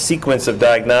best sequence of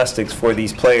diagnostics for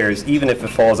these players, even if it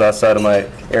falls outside of my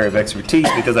area of expertise,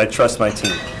 because I trust my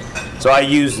team. So I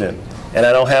use them, and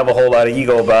I don't have a whole lot of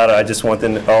ego about it. I just want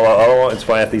them, all I want is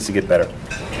for athletes to get better.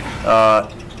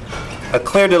 A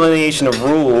clear delineation of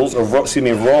rules, or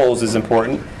roles is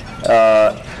important.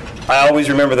 I always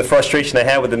remember the frustration I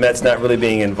had with the Mets not really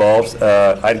being involved.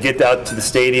 I'd get out to the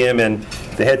stadium and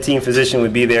the head team physician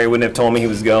would be there. He wouldn't have told me he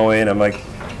was going. I'm like,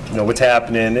 you know, what's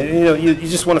happening? And, you know, you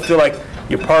just want to feel like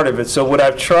you're part of it. So what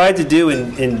I've tried to do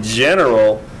in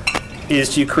general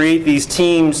is to create these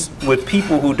teams with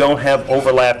people who don't have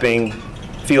overlapping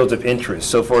fields of interest.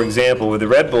 So for example, with the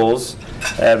Red Bulls,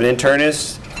 I have an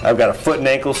internist. I've got a foot and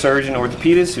ankle surgeon,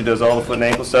 orthopedist, who does all the foot and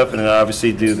ankle stuff, and then I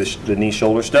obviously do the knee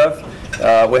shoulder stuff.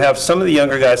 We have some of the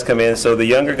younger guys come in, so the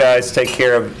younger guys take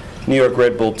care of New York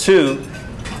Red Bull 2,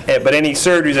 but any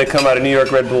surgeries that come out of New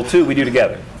York Red Bull 2, we do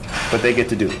together, but they get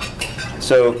to do it.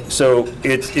 So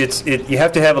you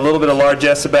have to have a little bit of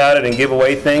largesse about it and give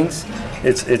away things.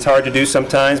 It's hard to do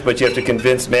sometimes, but you have to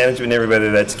convince management and everybody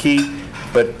that's key.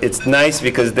 But it's nice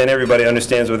because then everybody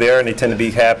understands where they are and they tend to be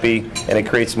happy, and it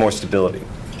creates more stability.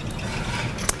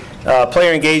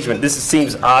 Player engagement. This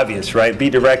seems obvious, right? Be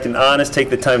direct and honest.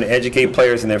 Take the time to educate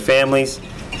players and their families.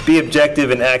 Be objective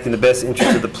and act in the best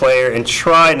interest of the player, and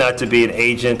try not to be an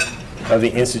agent of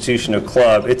the institution or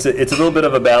club. It's a little bit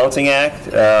of a balancing act.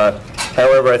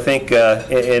 However, I think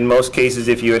in most cases,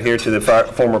 if you adhere to the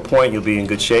former point, you'll be in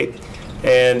good shape.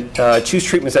 And choose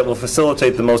treatments that will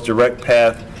facilitate the most direct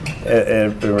path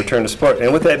and return to sport.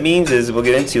 And what that means is, we'll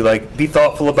get into, like, be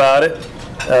thoughtful about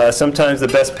it. Sometimes the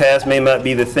best path may not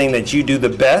be the thing that you do the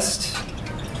best.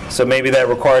 So maybe that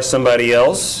requires somebody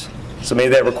else. So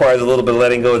maybe that requires a little bit of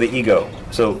letting go of the ego.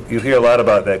 So you hear a lot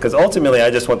about that. Because ultimately,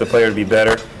 I just want the player to be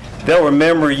better. They'll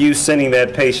remember you sending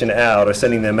that patient out or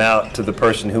sending them out to the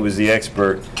person who was the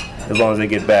expert as long as they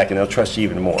get back, and they'll trust you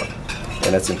even more.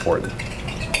 And that's important.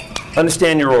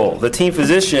 Understand your role. The team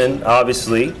physician,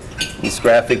 obviously, this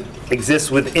graphic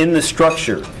exists within the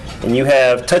structure, and you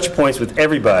have touch points with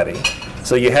everybody.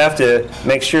 So you have to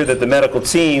make sure that the medical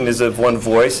team is of one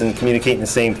voice and communicating the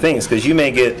same things, because you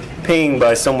may get pinged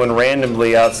by someone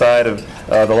randomly outside of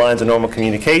the lines of normal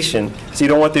communication, so you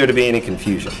don't want there to be any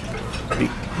confusion.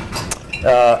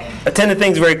 Attend to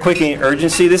things very quickly and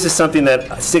urgency. This is something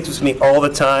that sticks with me all the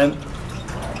time.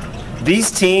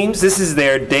 These teams, this is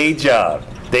their day job.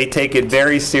 They take it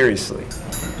very seriously.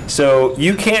 So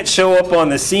you can't show up on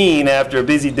the scene after a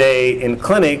busy day in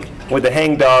clinic with a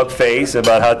hangdog face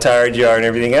about how tired you are and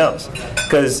everything else,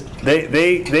 because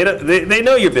they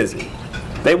know you're busy.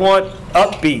 They want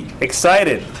upbeat,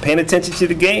 excited, paying attention to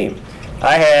the game.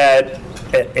 I had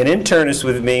an internist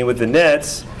with me with the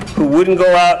Nets who wouldn't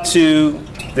go out to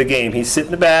the game. He'd sit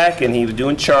in the back and he was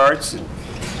doing charts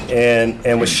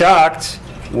and was shocked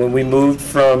when we moved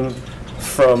from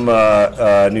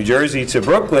New Jersey to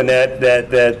Brooklyn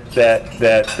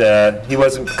that he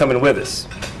wasn't coming with us.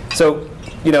 So,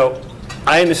 you know,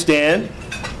 I understand,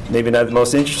 maybe not the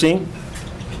most interesting.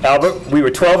 Albert, we were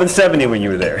 12 and 70 when you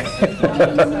were there.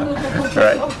 All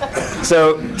right.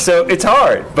 So it's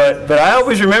hard, but I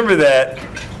always remember that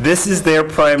this is their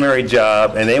primary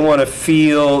job, and they want to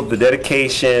feel the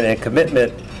dedication and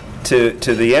commitment to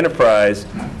the enterprise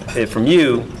from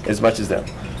you as much as them.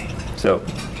 So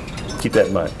keep that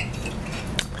in mind.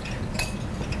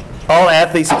 All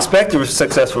athletes expect a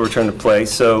successful return to play,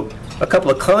 so a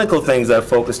couple of clinical things I've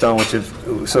focused on, which have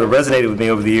sort of resonated with me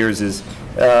over the years, is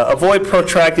avoid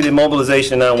protracted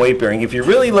immobilization and non-weight bearing. If you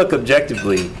really look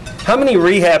objectively, how many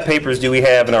rehab papers do we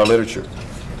have in our literature?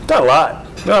 Not a lot.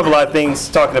 We don't have a lot of things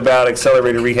talking about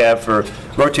accelerated rehab for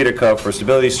rotator cuff, for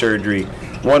stability surgery,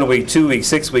 1 week, 2 weeks,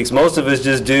 6 weeks. Most of us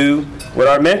just do what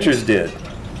our mentors did,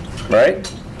 right?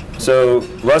 So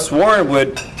Russ Warren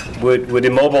would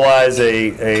immobilize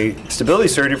a stability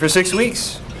surgery for 6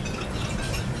 weeks.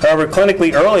 However,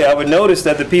 clinically early, I would notice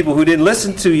that the people who didn't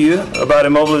listen to you about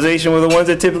immobilization were the ones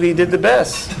that typically did the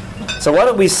best. So why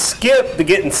don't we skip the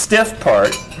getting stiff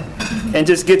part and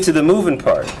just get to the moving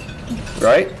part,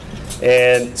 right?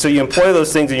 And so you employ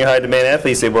those things in your high-demand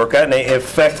athletes, they work out, and they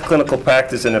affect clinical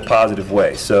practice in a positive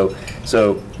way. So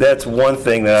that's one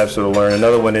thing that I've sort of learned.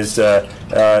 Another one is the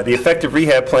effective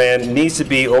rehab plan needs to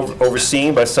be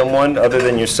overseen by someone other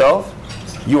than yourself.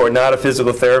 You are not a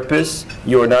physical therapist.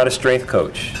 You are not a strength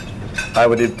coach. I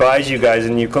would advise you guys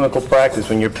in your clinical practice,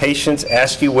 when your patients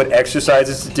ask you what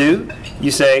exercises to do, you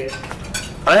say,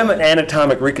 I am an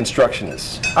anatomic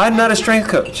reconstructionist. I'm not a strength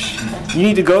coach. You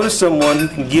need to go to someone who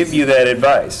can give you that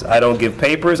advice. I don't give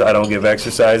papers. I don't give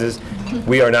exercises.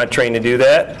 We are not trained to do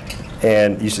that,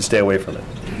 and you should stay away from it.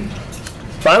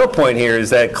 Final point here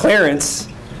is that clearance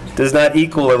does not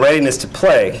equal a readiness to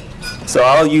play. So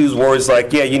I'll use words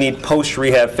like, yeah, you need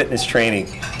post-rehab fitness training.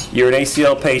 You're an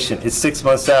ACL patient. It's 6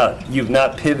 months out. You've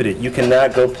not pivoted. You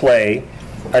cannot go play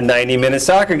a 90-minute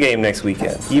soccer game next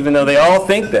weekend, even though they all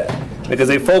think that, because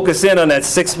they focus in on that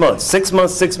 6 months, 6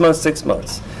 months, 6 months, 6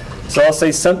 months. So I'll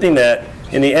say something that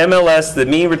in the MLS, the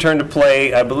mean return to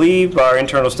play, I believe our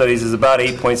internal studies, is about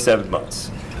 8.7 months.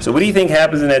 So what do you think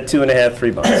happens in that 2.5,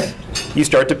 3 months? You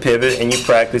start to pivot and you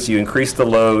practice, you increase the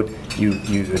load,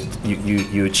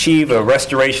 you achieve a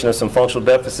restoration of some functional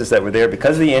deficits that were there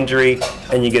because of the injury,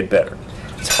 and you get better.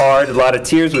 It's hard, a lot of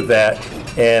tears with that,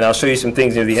 and I'll show you some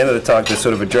things near the end of the talk to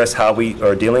sort of address how we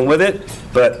are dealing with it,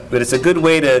 but it's a good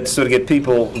way to sort of get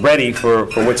people ready for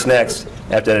what's next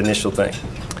after that initial thing.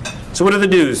 So what are the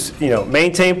do's? You know,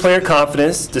 maintain player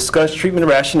confidence, discuss treatment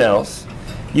rationales,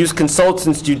 use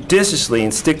consultants judiciously,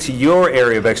 and stick to your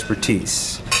area of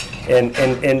expertise. And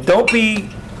don't be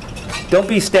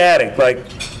static. Like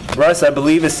Russ, I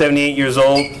believe, is 78 years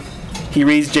old. He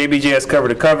reads JBJS cover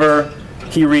to cover.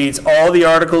 He reads all the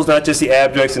articles, not just the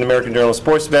abstracts in the American Journal of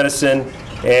Sports Medicine,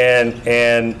 and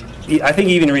I think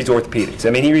he even reads Orthopedics.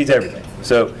 I mean, he reads everything.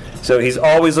 So he's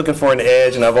always looking for an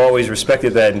edge, and I've always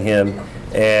respected that in him,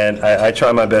 and I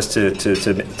try my best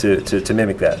to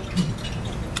mimic that.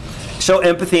 Show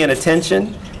empathy and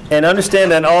attention. And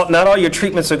understand that not all your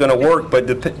treatments are going to work, but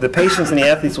the patients and the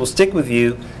athletes will stick with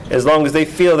you as long as they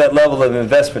feel that level of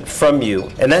investment from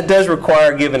you. And that does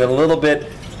require giving a little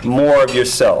bit more of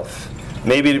yourself.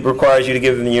 Maybe it requires you to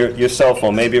give them your cell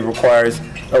phone. Maybe it requires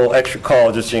a little extra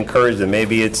call just to encourage them.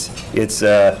 Maybe it's just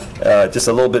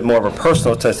a little bit more of a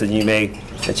personal touch that you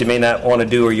may not want to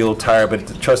do, or you'll tire.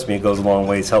 But trust me, it goes a long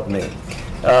way. It's helped me.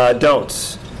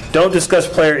 Don't discuss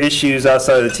player issues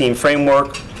outside of the team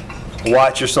framework.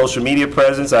 Watch your social media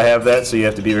presence. I have that, so you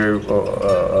have to be very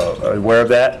aware of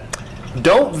that.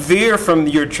 Don't veer from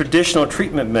your traditional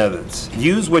treatment methods.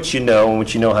 Use what you know and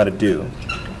what you know how to do.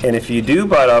 And if you do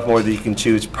bite off more than you can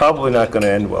chew, it's probably not going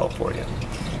to end well for you.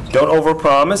 Don't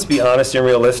overpromise. Be honest and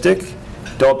realistic.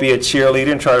 Don't be a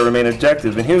cheerleader and try to remain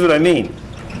objective. And here's what I mean.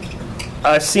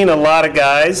 I've seen a lot of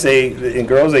guys and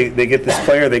girls, they get this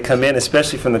player, they come in,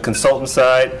 especially from the consultant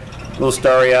side, a little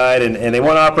starry-eyed, and they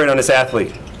want to operate on this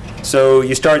athlete. So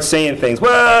you start saying things,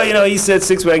 well, you know, he said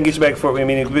 6 weeks, I can get you back 4 weeks. I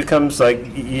mean, it becomes like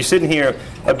you're sitting here,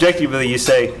 objectively, you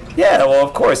say, yeah, well,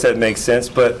 of course that makes sense,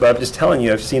 but I'm just telling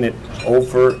you, I've seen it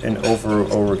over and over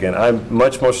and over again. I'm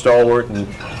much more stalwart and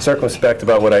circumspect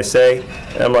about what I say.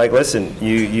 And I'm like, listen,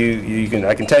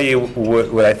 I can tell you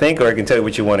what I think, or I can tell you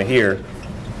what you want to hear.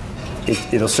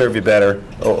 It'll serve you better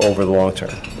over the long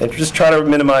term. And just try to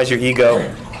minimize your ego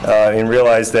and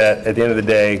realize that at the end of the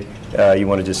day, you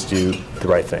want to just do the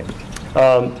right thing.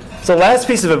 So last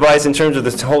piece of advice in terms of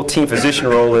this whole team physician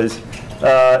role is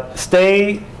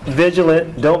stay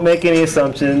vigilant. Don't make any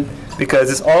assumption, because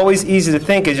it's always easy to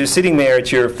think as you're sitting there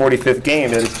at your 45th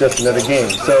game that it's just another game.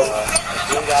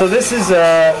 So this is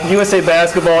USA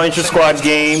Basketball Intra-Squad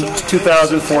game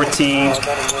 2014.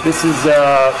 This is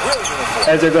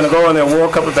as they're going to go on their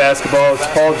World Cup of Basketball. It's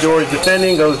Paul George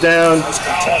defending, goes down.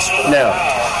 Now,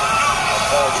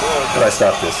 how do I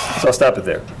stop this? So I'll stop it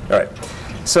there. All right.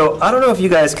 So I don't know if you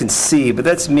guys can see, but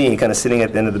that's me kind of sitting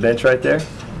at the end of the bench right there.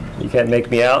 You can't make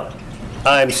me out.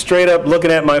 I'm straight up looking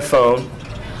at my phone.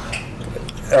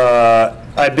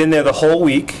 I've been there the whole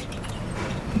week.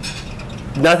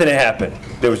 Nothing had happened.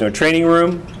 There was no training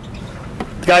room.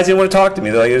 The guys didn't want to talk to me.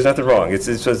 They're like, there's nothing wrong. It's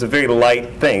a very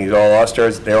light thing. They're all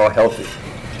all-stars. They're all healthy.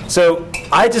 So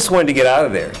I just wanted to get out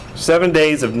of there. 7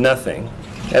 days of nothing.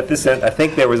 At this end, I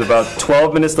think there was about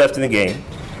 12 minutes left in the game.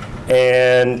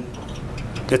 And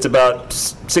it's about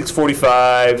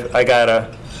 6:45. I got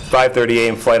a 5:30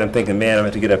 a.m. flight. I'm thinking, man, I'm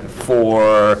going to get up at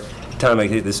 4. Time I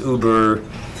get this Uber,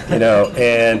 you know.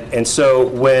 And so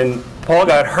when Paul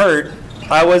got hurt,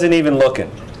 I wasn't even looking.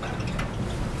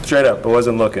 Straight up, I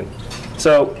wasn't looking.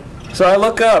 So I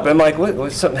look up, I'm like,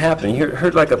 what something happened? You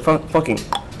heard like a fucking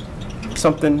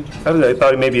something. I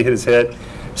thought maybe he hit his head.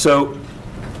 So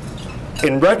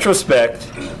in retrospect,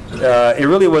 it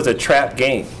really was a trap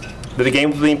game. The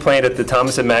game was being played at the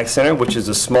Thomas and Mack Center, which is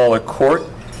a smaller court.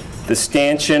 The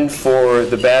stanchion for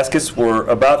the baskets were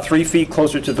about 3 feet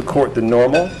closer to the court than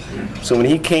normal. So when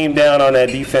he came down on that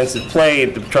defensive play,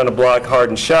 trying to block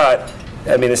Harden's shot,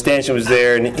 I mean, the stanchion was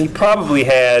there, and he probably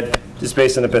had, just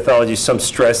based on the pathology, some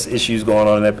stress issues going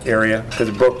on in that area, because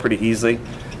it broke pretty easily.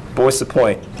 But what's the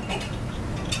point?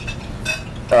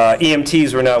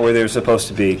 EMTs were not where they were supposed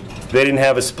to be. They didn't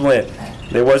have a splint.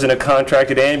 There wasn't a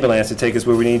contracted ambulance to take us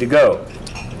where we need to go.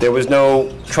 There was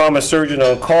no trauma surgeon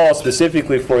on call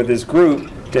specifically for this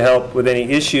group to help with any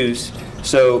issues.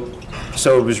 So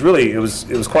it was really, it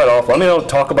was quite awful. I mean, I don't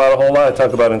talk about it a whole lot. I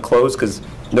talk about it in close because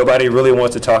nobody really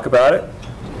wants to talk about it.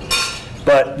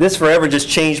 But this forever just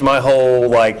changed my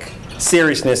whole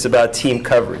seriousness about team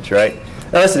coverage, right?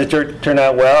 Now listen, it turned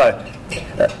out well.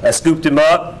 I scooped him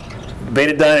up,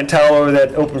 betadine and towel over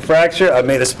that open fracture. I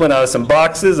made a splint out of some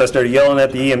boxes. I started yelling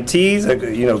at the EMTs. I,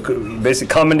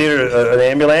 basically commandeered an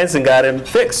ambulance and got him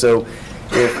fixed. So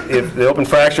if the open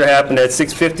fracture happened at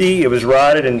 6:50, it was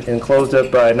rotted and closed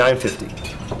up by 9:50.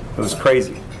 It was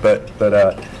crazy, but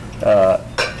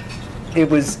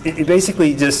it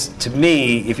basically just, to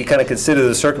me, if you kind of consider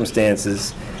the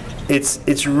circumstances,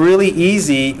 it's really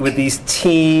easy with these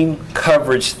team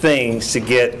coverage things to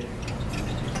get,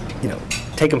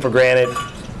 take them for granted,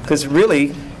 because really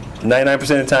 99% of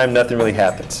the time nothing really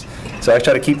happens. So I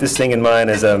try to keep this thing in mind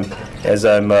as I'm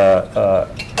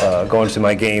going to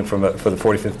my game for the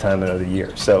 45th time of the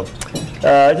year. So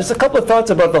just a couple of thoughts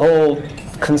about the whole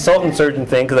consultant surgeon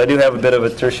thing, because I do have a bit of a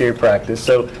tertiary practice.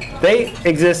 So they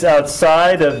exist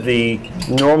outside of the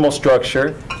normal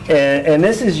structure, and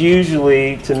this is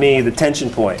usually, to me, the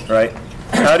tension point, right?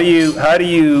 How do you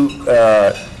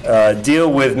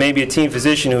deal with maybe a team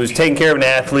physician who's taking care of an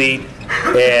athlete,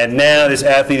 and now this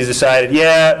athlete has decided,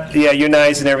 yeah, you're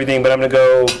nice and everything, but I'm going to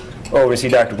go over and see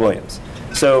Dr. Williams.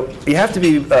 So you have to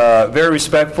be very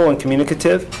respectful and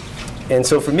communicative. And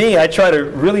so for me, I try to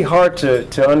really hard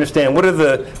to understand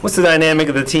what's the dynamic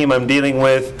of the team I'm dealing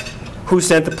with, who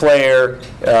sent the player,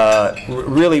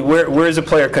 really where is the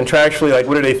player contractually, like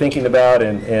what are they thinking about,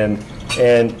 and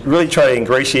really try to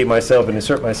ingratiate myself and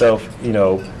insert myself,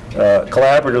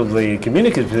 collaboratively and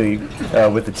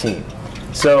communicatively with the team.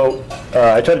 So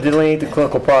I try to delineate the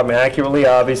clinical problem accurately,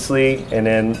 obviously, and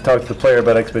then talk to the player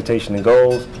about expectation and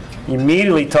goals.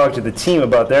 Immediately talk to the team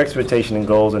about their expectation and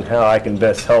goals and how I can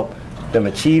best help them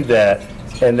achieve that.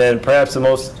 And then perhaps the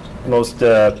most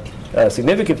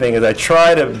significant thing is I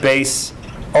try to base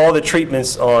all the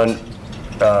treatments on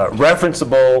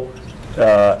referenceable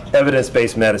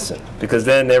evidence-based medicine, because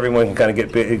then everyone can kind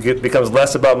of it becomes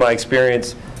less about my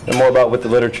experience and more about what the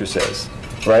literature says,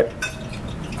 right?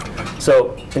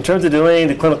 So in terms of delineating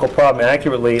the clinical problem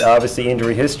accurately, obviously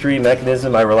injury history,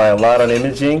 mechanism, I rely a lot on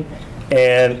imaging.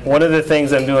 And one of the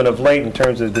things I'm doing of late in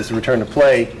terms of this return to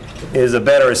play is a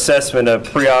better assessment of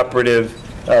preoperative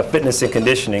fitness and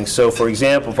conditioning. So for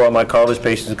example, for all my college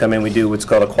patients who come in, we do what's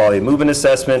called a quality of movement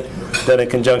assessment, done in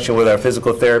conjunction with our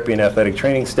physical therapy and athletic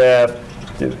training staff,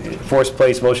 force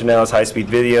place, motion analysis, high-speed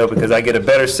video, because I get a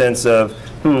better sense of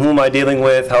who am I dealing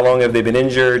with, how long have they been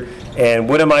injured, and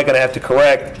what am I going to have to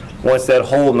correct once that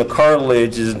hole in the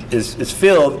cartilage is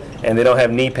filled and they don't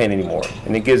have knee pain anymore.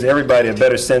 And it gives everybody a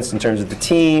better sense in terms of the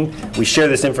team. We share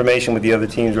this information with the other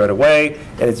teams right away,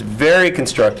 and it's very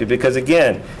constructive because,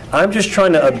 again, I'm just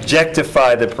trying to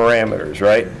objectify the parameters,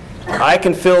 right? I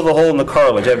can fill the hole in the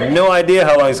cartilage. I have no idea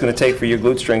how long it's going to take for your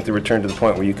glute strength to return to the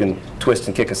point where you can twist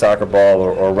and kick a soccer ball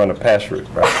or run a pass route,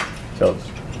 right?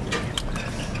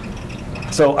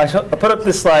 So I put up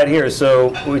this slide here.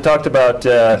 So we talked about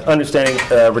understanding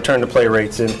return to play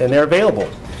rates, and they're available.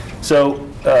 So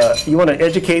you want to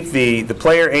educate the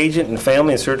player, agent, and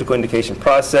family and surgical indication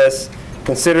process.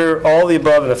 Consider all the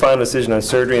above in the final decision on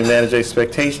surgery and manage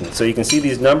expectations. So you can see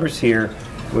these numbers here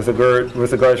with regards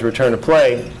to return to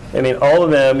play. I mean, all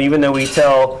of them, even though we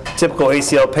tell typical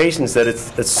ACL patients that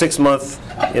it's 6 months,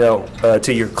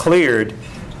 till you're cleared,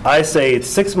 I say it's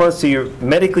 6 months till you're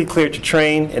medically cleared to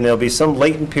train, and there'll be some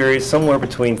latent period somewhere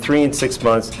between 3 and 6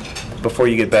 months before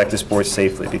you get back to sports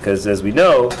safely. Because as we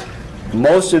know,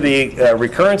 most of the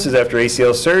recurrences after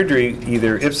ACL surgery,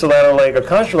 either ipsilateral leg or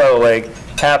contralateral leg,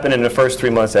 happen in the first 3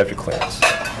 months after clearance.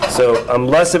 So I'm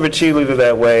less of a cheerleader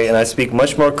that way, and I speak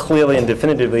much more clearly and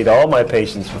definitively to all my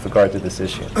patients with regard to this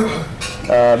issue.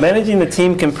 Managing the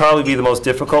team can probably be the most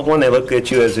difficult one. They look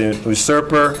at you as an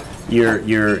usurper.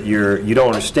 You don't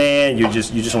understand. You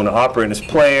just want to operate as a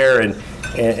player,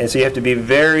 and so you have to be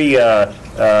very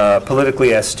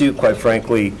politically astute, quite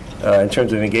frankly, in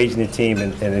terms of engaging the team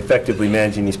and effectively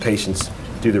managing these patients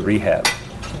through the rehab.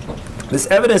 This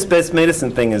evidence-based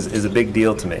medicine thing is a big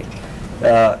deal to me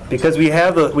because we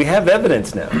have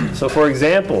evidence now. So, for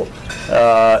example,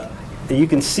 you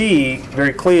can see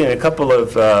very clearly in a couple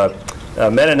of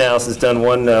meta-analysis done,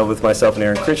 one with myself and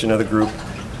Aaron Critch, another group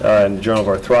in the Journal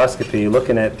of Arthroscopy,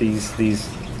 looking at these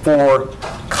 4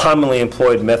 commonly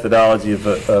employed methodology of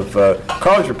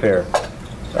cartilage repair.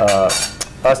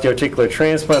 Osteoarticular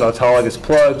transplant, autologous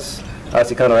plugs,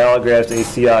 osteochondral allografts,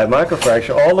 ACI,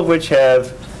 microfracture, all of which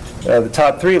have, the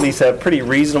top 3 at least, have pretty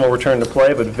reasonable return to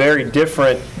play, but very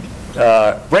different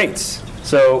rates.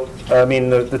 So, I mean,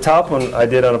 the top one I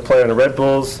did on a player on the Red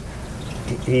Bulls,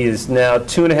 he is now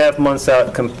 2.5 months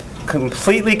out,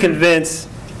 completely convinced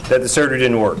that the surgery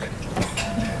didn't work.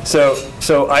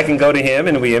 So I can go to him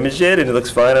and we image it and it looks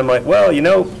fine. I'm like, well,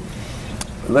 the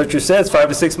literature says 5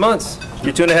 to 6 months.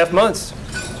 You're 2.5 months.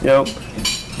 Your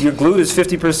glute is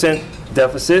 50%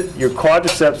 deficit, your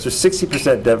quadriceps are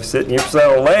 60% deficit, and your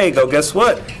ipsilateral leg, oh, guess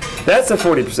what? That's a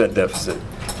 40% deficit.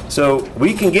 So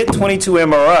we can get 22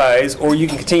 MRIs, or you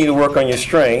can continue to work on your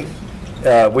strength,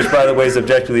 which, by the way, is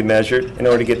objectively measured in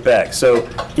order to get back. So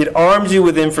it arms you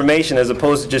with information as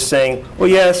opposed to just saying, well,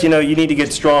 yes, you need to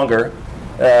get stronger.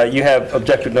 You have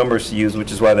objective numbers to use,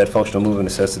 which is why that functional movement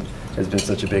assessment has been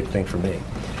such a big thing for me.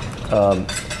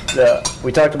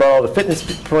 We talked about all the fitness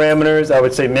parameters. I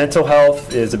would say mental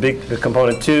health is a big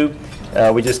component too.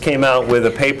 We just came out with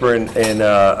a paper in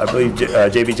I believe,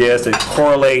 JBJS that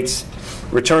correlates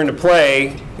return to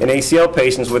play in ACL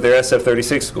patients with their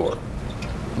SF36 score.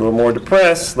 A little more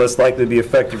depressed, less likely to be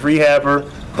effective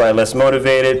rehabber, probably less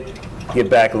motivated, get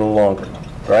back a little longer,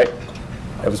 right?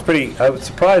 I was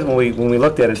surprised when we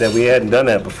looked at it that we hadn't done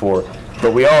that before.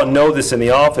 But we all know this in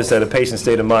the office, that a patient's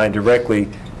state of mind directly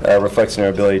reflects on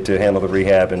their ability to handle the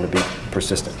rehab and to be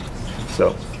persistent.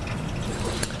 So,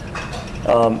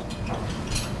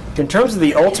 in terms of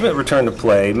the ultimate return to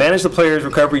play, manage the player's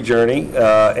recovery journey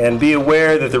and be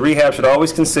aware that the rehab should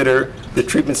always consider the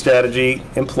treatment strategy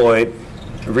employed.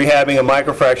 Rehabbing a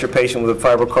microfracture patient with a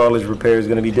fibrocartilage repair is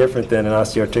going to be different than an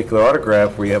osteoarticular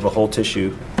autograft where you have a whole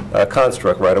tissue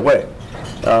construct right away.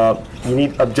 You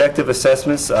need objective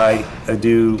assessments. I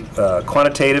do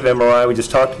quantitative MRI, we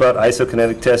just talked about,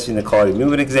 isokinetic testing, the quality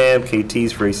movement exam,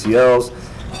 KTs for ACLs,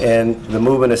 and the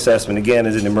movement assessment, again,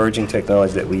 is an emerging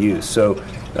technology that we use. So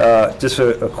just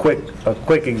a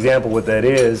quick example what that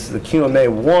is, the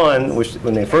QMA1, which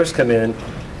when they first come in,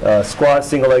 squat,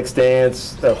 single leg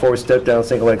stance, forward step down,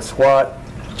 single leg squat,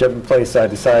 jump in place side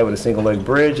to side with a single leg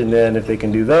bridge, and then if they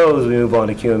can do those, we move on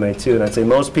to QMA2. And I'd say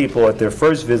most people at their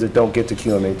first visit don't get to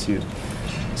QMA2.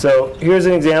 So here's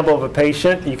an example of a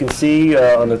patient. You can see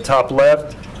on the top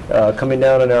left, coming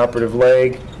down an operative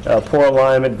leg, poor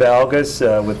alignment valgus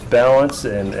with balance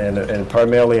and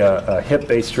primarily a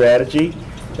hip-based strategy.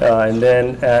 And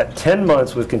then at 10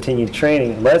 months with continued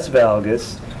training, less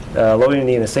valgus, loading the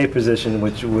knee in a safe position,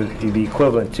 which would be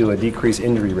equivalent to a decreased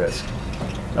injury risk.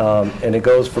 And it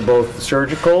goes for both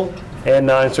surgical and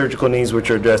non-surgical needs,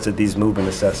 which are addressed at these movement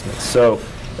assessments. So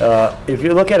if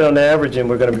you look at it on average, and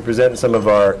we're going to be presenting some of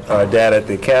our data at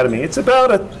the Academy, it's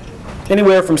about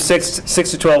anywhere from 6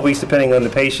 to 12 weeks, depending on the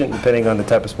patient, depending on the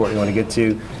type of sport you want to get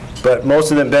to. But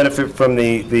most of them benefit from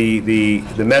the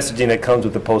messaging that comes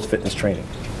with the post-fitness training.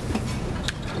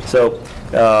 So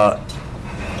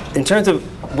in terms of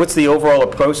what's the overall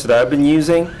approach that I've been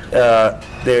using,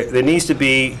 there needs to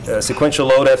be sequential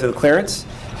load after the clearance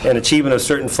and achievement of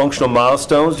certain functional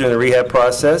milestones during the rehab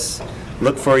process.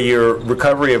 Look for your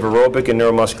recovery of aerobic and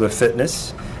neuromuscular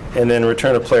fitness, and then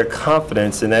return of player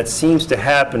confidence, and that seems to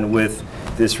happen with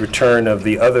this return of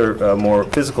the other more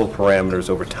physical parameters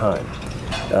over time.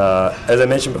 As I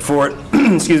mentioned before,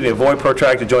 excuse me, avoid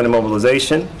protracted joint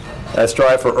immobilization.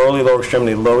 Strive for early lower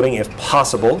extremity loading if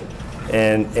possible.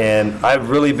 And I've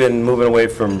really been moving away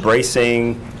from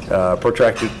bracing,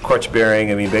 protracted crutch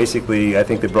bearing. I mean, basically, I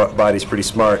think the body's pretty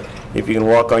smart. If you can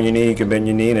walk on your knee, you can bend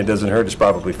your knee, and it doesn't hurt, it's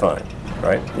probably fine,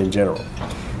 right, in general.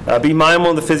 Be mindful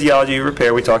of the physiology of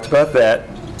repair. We talked about that.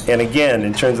 And again,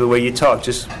 in terms of the way you talk,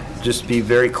 just be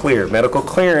very clear. Medical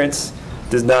clearance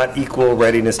does not equal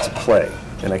readiness to play.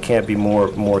 And I can't be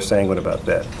more sanguine about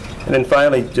that. And then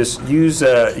finally, just use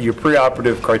your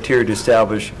preoperative criteria to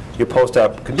establish your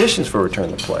post-op conditions for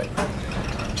return to play.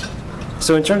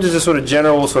 So in terms of just sort of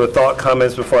general sort of thought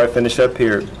comments before I finish up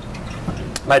here,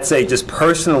 I'd say just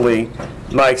personally,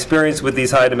 my experience with these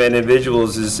high-demand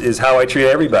individuals is how I treat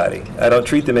everybody. I don't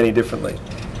treat them any differently.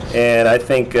 And I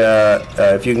think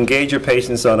if you engage your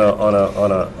patients on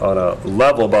a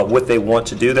level about what they want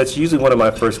to do, that's usually one of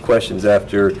my first questions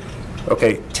after,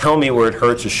 okay, tell me where it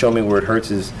hurts or show me where it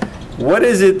hurts, is what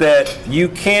is it that you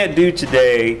can't do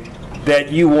today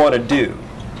that you want to do?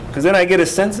 Because then I get a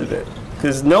sense of it.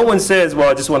 Because no one says, well,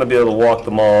 I just want to be able to walk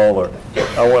the mall, or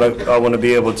I want to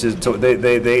be able to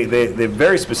they're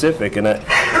very specific. And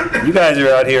you guys are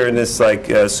out here in this like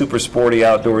super sporty,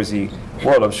 outdoorsy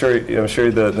world. I'm sure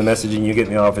the messaging you get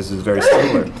in the office is very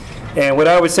similar. And what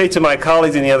I would say to my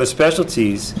colleagues in the other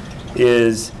specialties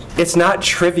is it's not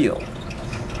trivial.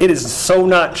 It is so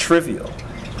not trivial.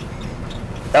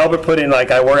 Albert put in,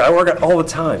 like, I work out all the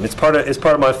time. It's part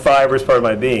of my fiber, it's part of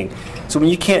my being. So when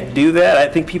you can't do that, I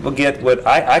think people get what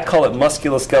I call it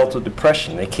musculoskeletal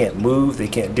depression. They can't move, they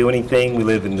can't do anything. We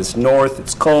live in this north,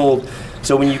 it's cold.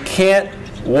 So when you can't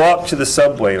walk to the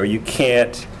subway, or you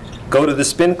can't go to the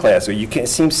spin class, or you can't, it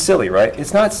seems silly, right?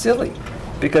 It's not silly,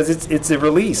 because it's a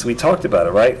release. We talked about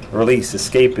it, right? Release,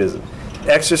 escapism.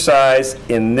 Exercise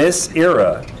in this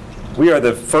era, we are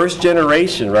the first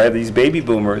generation, right, these baby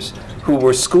boomers, who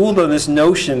were schooled on this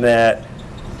notion that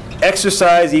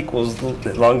exercise equals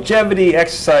longevity,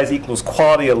 exercise equals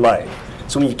quality of life.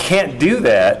 So when you can't do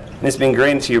that, and it's been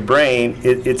ingrained into your brain,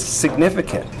 it's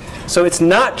significant. So it's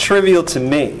not trivial to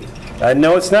me. I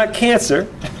know it's not cancer,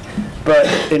 but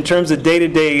in terms of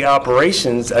day-to-day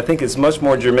operations, I think it's much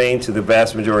more germane to the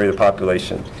vast majority of the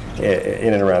population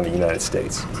in and around the United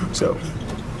States. So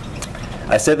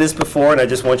I said this before, and I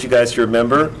just want you guys to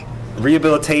remember,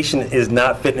 rehabilitation is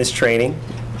not fitness training.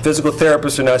 Physical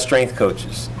therapists are not strength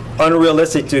coaches.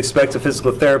 Unrealistic to expect a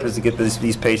physical therapist to get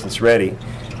these patients ready.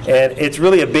 And it's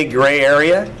really a big gray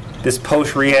area, this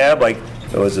post-rehab, like,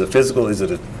 is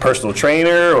it a personal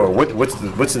trainer, or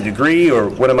what's the degree, or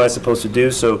what am I supposed to do?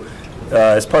 So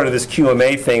as part of this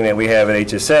QMA thing that we have at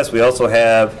HSS, we also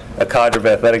have a cadre of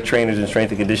athletic trainers and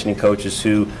strength and conditioning coaches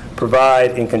who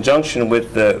provide, in conjunction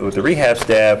with the rehab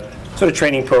staff, sort of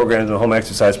training programs and home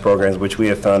exercise programs, which we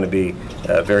have found to be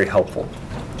very helpful.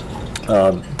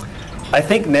 I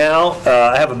think now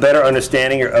I have a better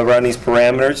understanding around these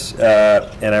parameters,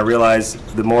 and I realize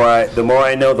the more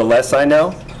I know, the less I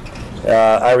know.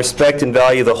 I respect and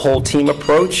value the whole team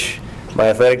approach. My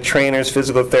athletic trainers,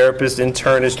 physical therapists,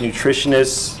 internists,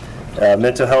 nutritionists,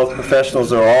 mental health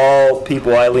professionals are all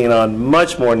people I lean on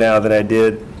much more now than I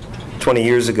did 20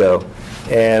 years ago.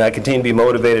 And I continue to be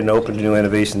motivated and open to new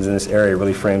innovations in this area. It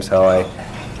really frames how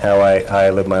I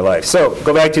live my life. So,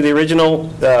 go back to the original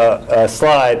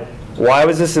slide. Why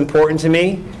was this important to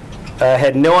me? I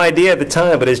had no idea at the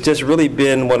time, but it's just really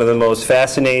been one of the most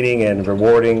fascinating and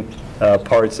rewarding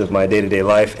parts of my day-to-day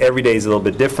life. Every day is a little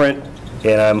bit different,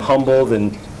 and I'm humbled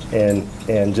and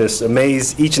just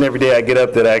amazed each and every day I get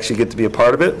up that I actually get to be a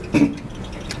part of it,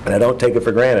 and I don't take it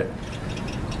for granted.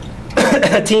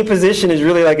 A team position is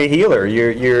really like a healer.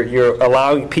 You're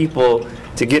allowing people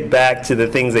to get back to the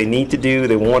things they need to do,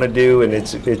 they want to do, and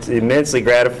it's immensely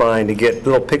gratifying to get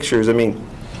little pictures. I mean,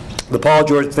 the Paul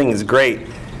George thing is great,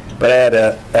 but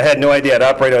I had no idea. I'd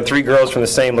operate on 3 girls from the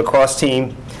same lacrosse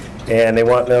team, and they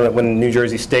won New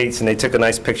Jersey States, and they took a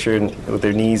nice picture with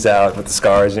their knees out with the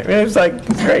scars. And it was like,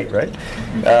 it's great, right?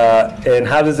 And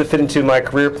how does it fit into my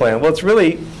career plan? Well, it's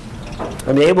really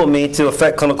enabled me to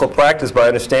affect clinical practice by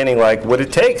understanding like what it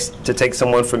takes to take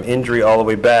someone from injury all the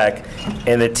way back.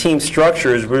 And the team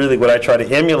structure is really what I try to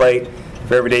emulate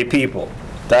for everyday people.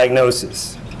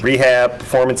 Diagnosis, rehab,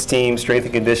 performance team, strength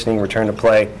and conditioning, return to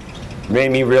play. It made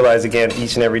me realize again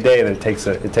each and every day that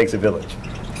it takes a village.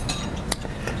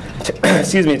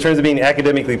 Excuse me, in terms of being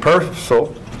academically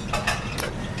purposeful,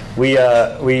 we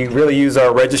really use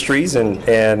our registries and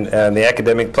the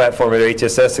academic platform at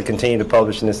HSS to continue to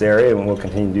publish in this area, and we'll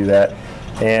continue to do that.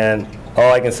 And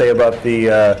all I can say about the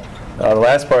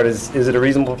last part is it a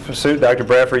reasonable pursuit? Dr.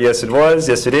 Bradford, yes it was,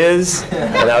 yes it is,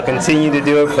 and I'll continue to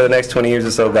do it for the next 20 years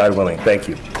or so, God willing. Thank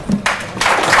you.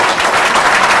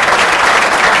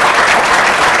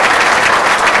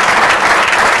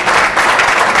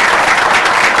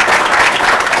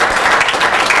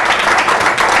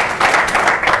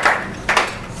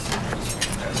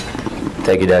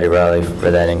 Thank you, Daddy Riley, for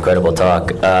that incredible talk.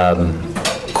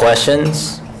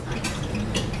 Questions?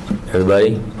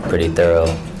 Everybody? Pretty thorough,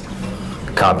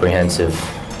 comprehensive.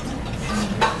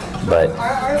 But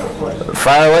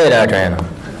fire away, Dr. Hannah.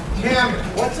 Cam,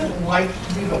 what's it like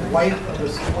to be the wife of a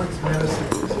sports medicine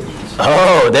physician?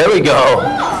 Oh, there we go.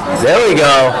 There we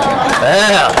go.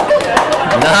 Yeah.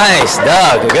 Nice,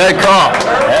 Doug. Good call.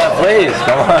 Yeah, please,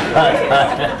 come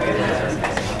on.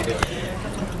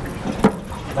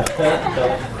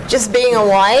 Just being a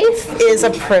wife is a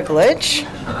privilege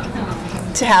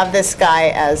to have this guy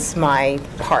as my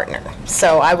partner.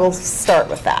 So I will start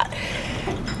with that.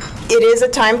 It is a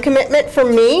time commitment for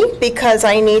me because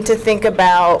I need to think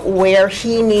about where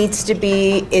he needs to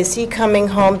be. Is he coming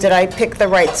home? Did I pick the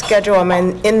right schedule? Am I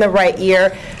in the right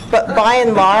year? But by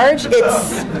and large,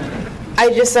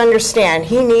 I just understand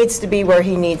he needs to be where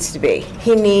he needs to be.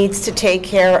 He needs to take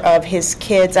care of his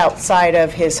kids outside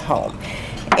of his home.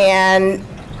 And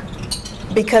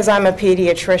because I'm a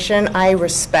pediatrician, I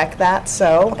respect that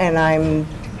and I'm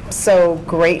so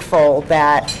grateful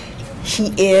that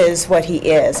he is what he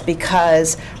is,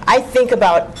 because I think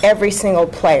about every single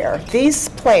player. These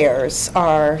players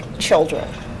are children.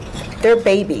 They're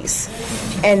babies,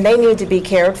 and they need to be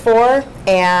cared for,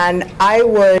 and I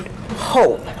would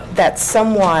hope that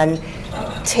someone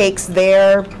takes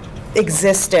their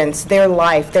existence, their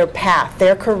life, their path,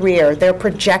 their career, their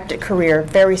projected career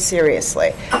very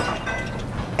seriously.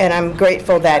 And I'm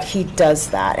grateful that he does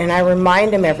that. And I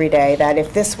remind him every day that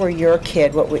if this were your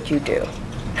kid, what would you do?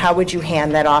 How would you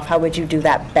hand that off? How would you do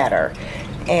that better?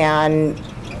 And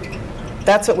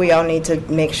that's what we all need to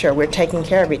make sure we're taking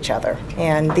care of each other.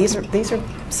 And these are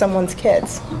someone's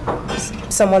kids.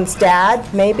 Someone's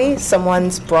dad, maybe,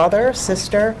 someone's brother,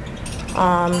 sister.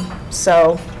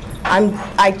 So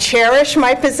I cherish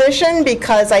my position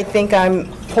because I think I'm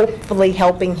hopefully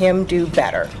helping him do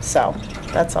better. So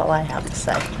that's all I have to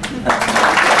say.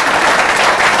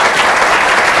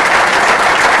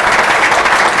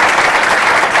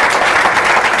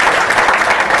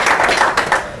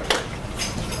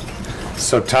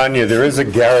 So Tanya, there is a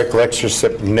Garrick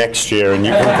lectureship next year, and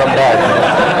you can come back.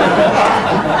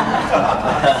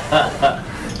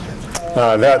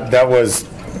 That was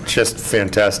just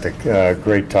fantastic.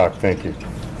 Great talk. Thank you.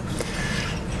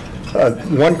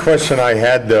 One question I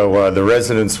had, though, the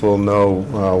residents will know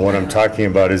what I'm talking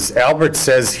about, is Albert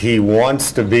says he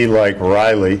wants to be like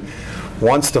Riley,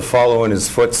 wants to follow in his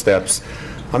footsteps.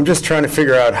 I'm just trying to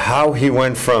figure out how he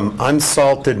went from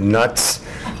unsalted nuts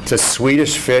to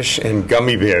Swedish fish and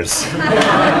gummy bears.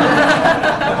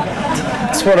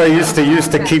 It's That's what I used to use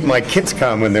to keep my kids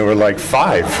calm when they were like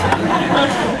 5.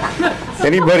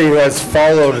 Anybody who has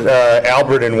followed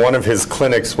Albert in one of his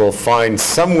clinics will find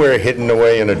somewhere hidden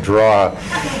away in a drawer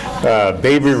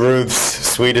Baby Ruth's,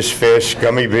 Swedish fish,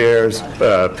 gummy bears,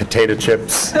 potato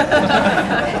chips.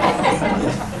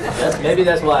 Maybe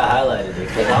that's why I highlighted it,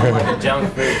 because I'm like a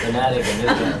junk food fanatic, and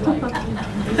this guy's like,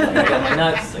 he's like, I got my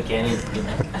nuts, I can't eat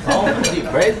salt. Are you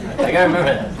crazy? I gotta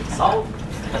remember that. Salt?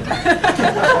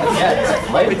 Yeah, it's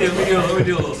flavor. We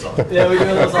do a little salt. Yeah, we do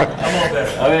a little salt. I'm all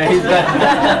better. Okay, he's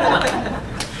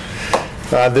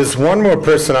better. There's one more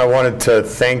person I wanted to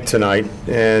thank tonight,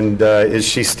 and is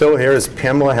she still here? Is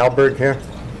Pamela Halberg here?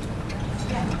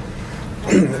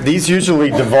 These usually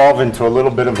devolve into a little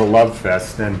bit of a love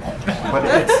fest, but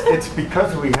it's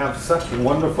because we have such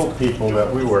wonderful people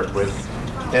that we work with,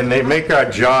 and they make our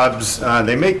jobs,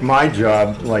 they make my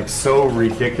job like so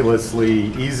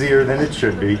ridiculously easier than it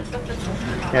should be.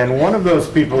 And one of those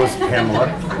people is Pamela.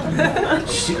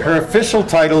 Her official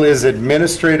title is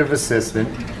Administrative Assistant,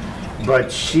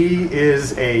 but she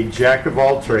is a jack of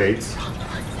all trades.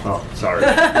 Oh, sorry.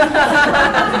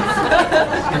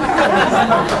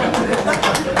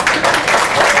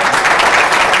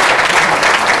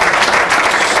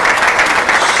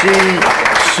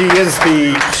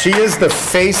 She is the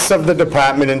face of the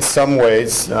department in some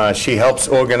ways. She helps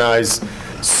organize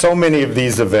so many of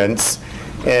these events,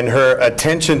 and her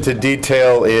attention to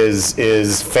detail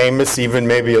is famous, even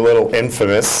maybe a little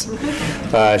infamous.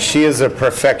 She is a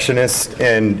perfectionist,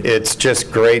 and it's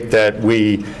just great that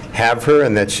we have her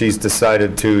and that she's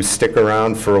decided to stick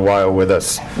around for a while with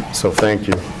us. So thank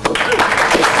you.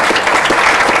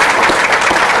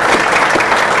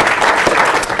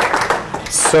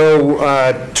 So,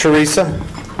 Teresa,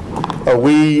 are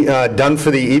we done for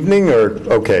the evening, or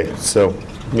okay? So,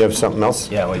 you have something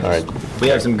else? Yeah, we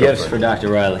have some gifts for Dr.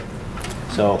 Riley.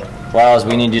 So, Wiles,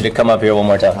 we need you to come up here one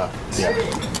more time. Yeah.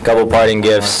 A couple parting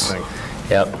gifts.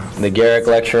 Yep. The Garrick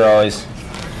lecturer always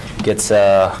gets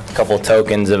a couple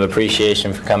tokens of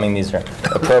appreciation for coming. These are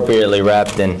appropriately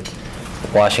wrapped in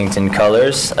Washington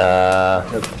colors.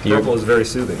 Purple is very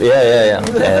soothing. Yeah.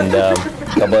 And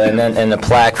and a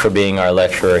plaque for being our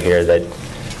lecturer here that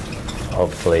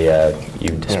hopefully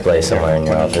you display somewhere in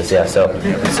your office. Yeah. So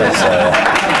We got a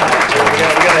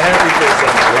happy face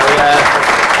on there.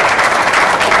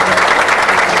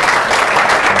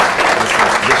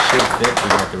 This should fit. We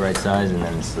got the right size, and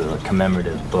then it's the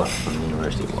commemorative book from the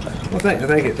University of Hawaii. Well, thank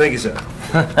you, sir.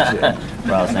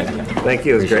 Well, thank you. Thank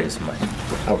you. It was Appreciate great. it so much.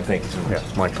 Oh, thank you so much.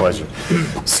 Yeah, my pleasure.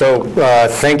 So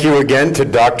thank you again to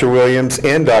Dr. Williams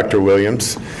and Dr.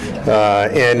 Williams.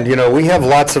 And, you know, we have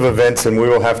lots of events, and we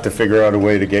will have to figure out a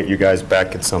way to get you guys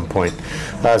back at some point.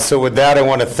 So with that, I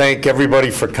want to thank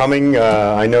everybody for coming.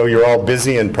 I know you're all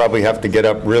busy and probably have to get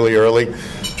up really early,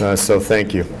 so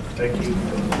thank you. Thank you.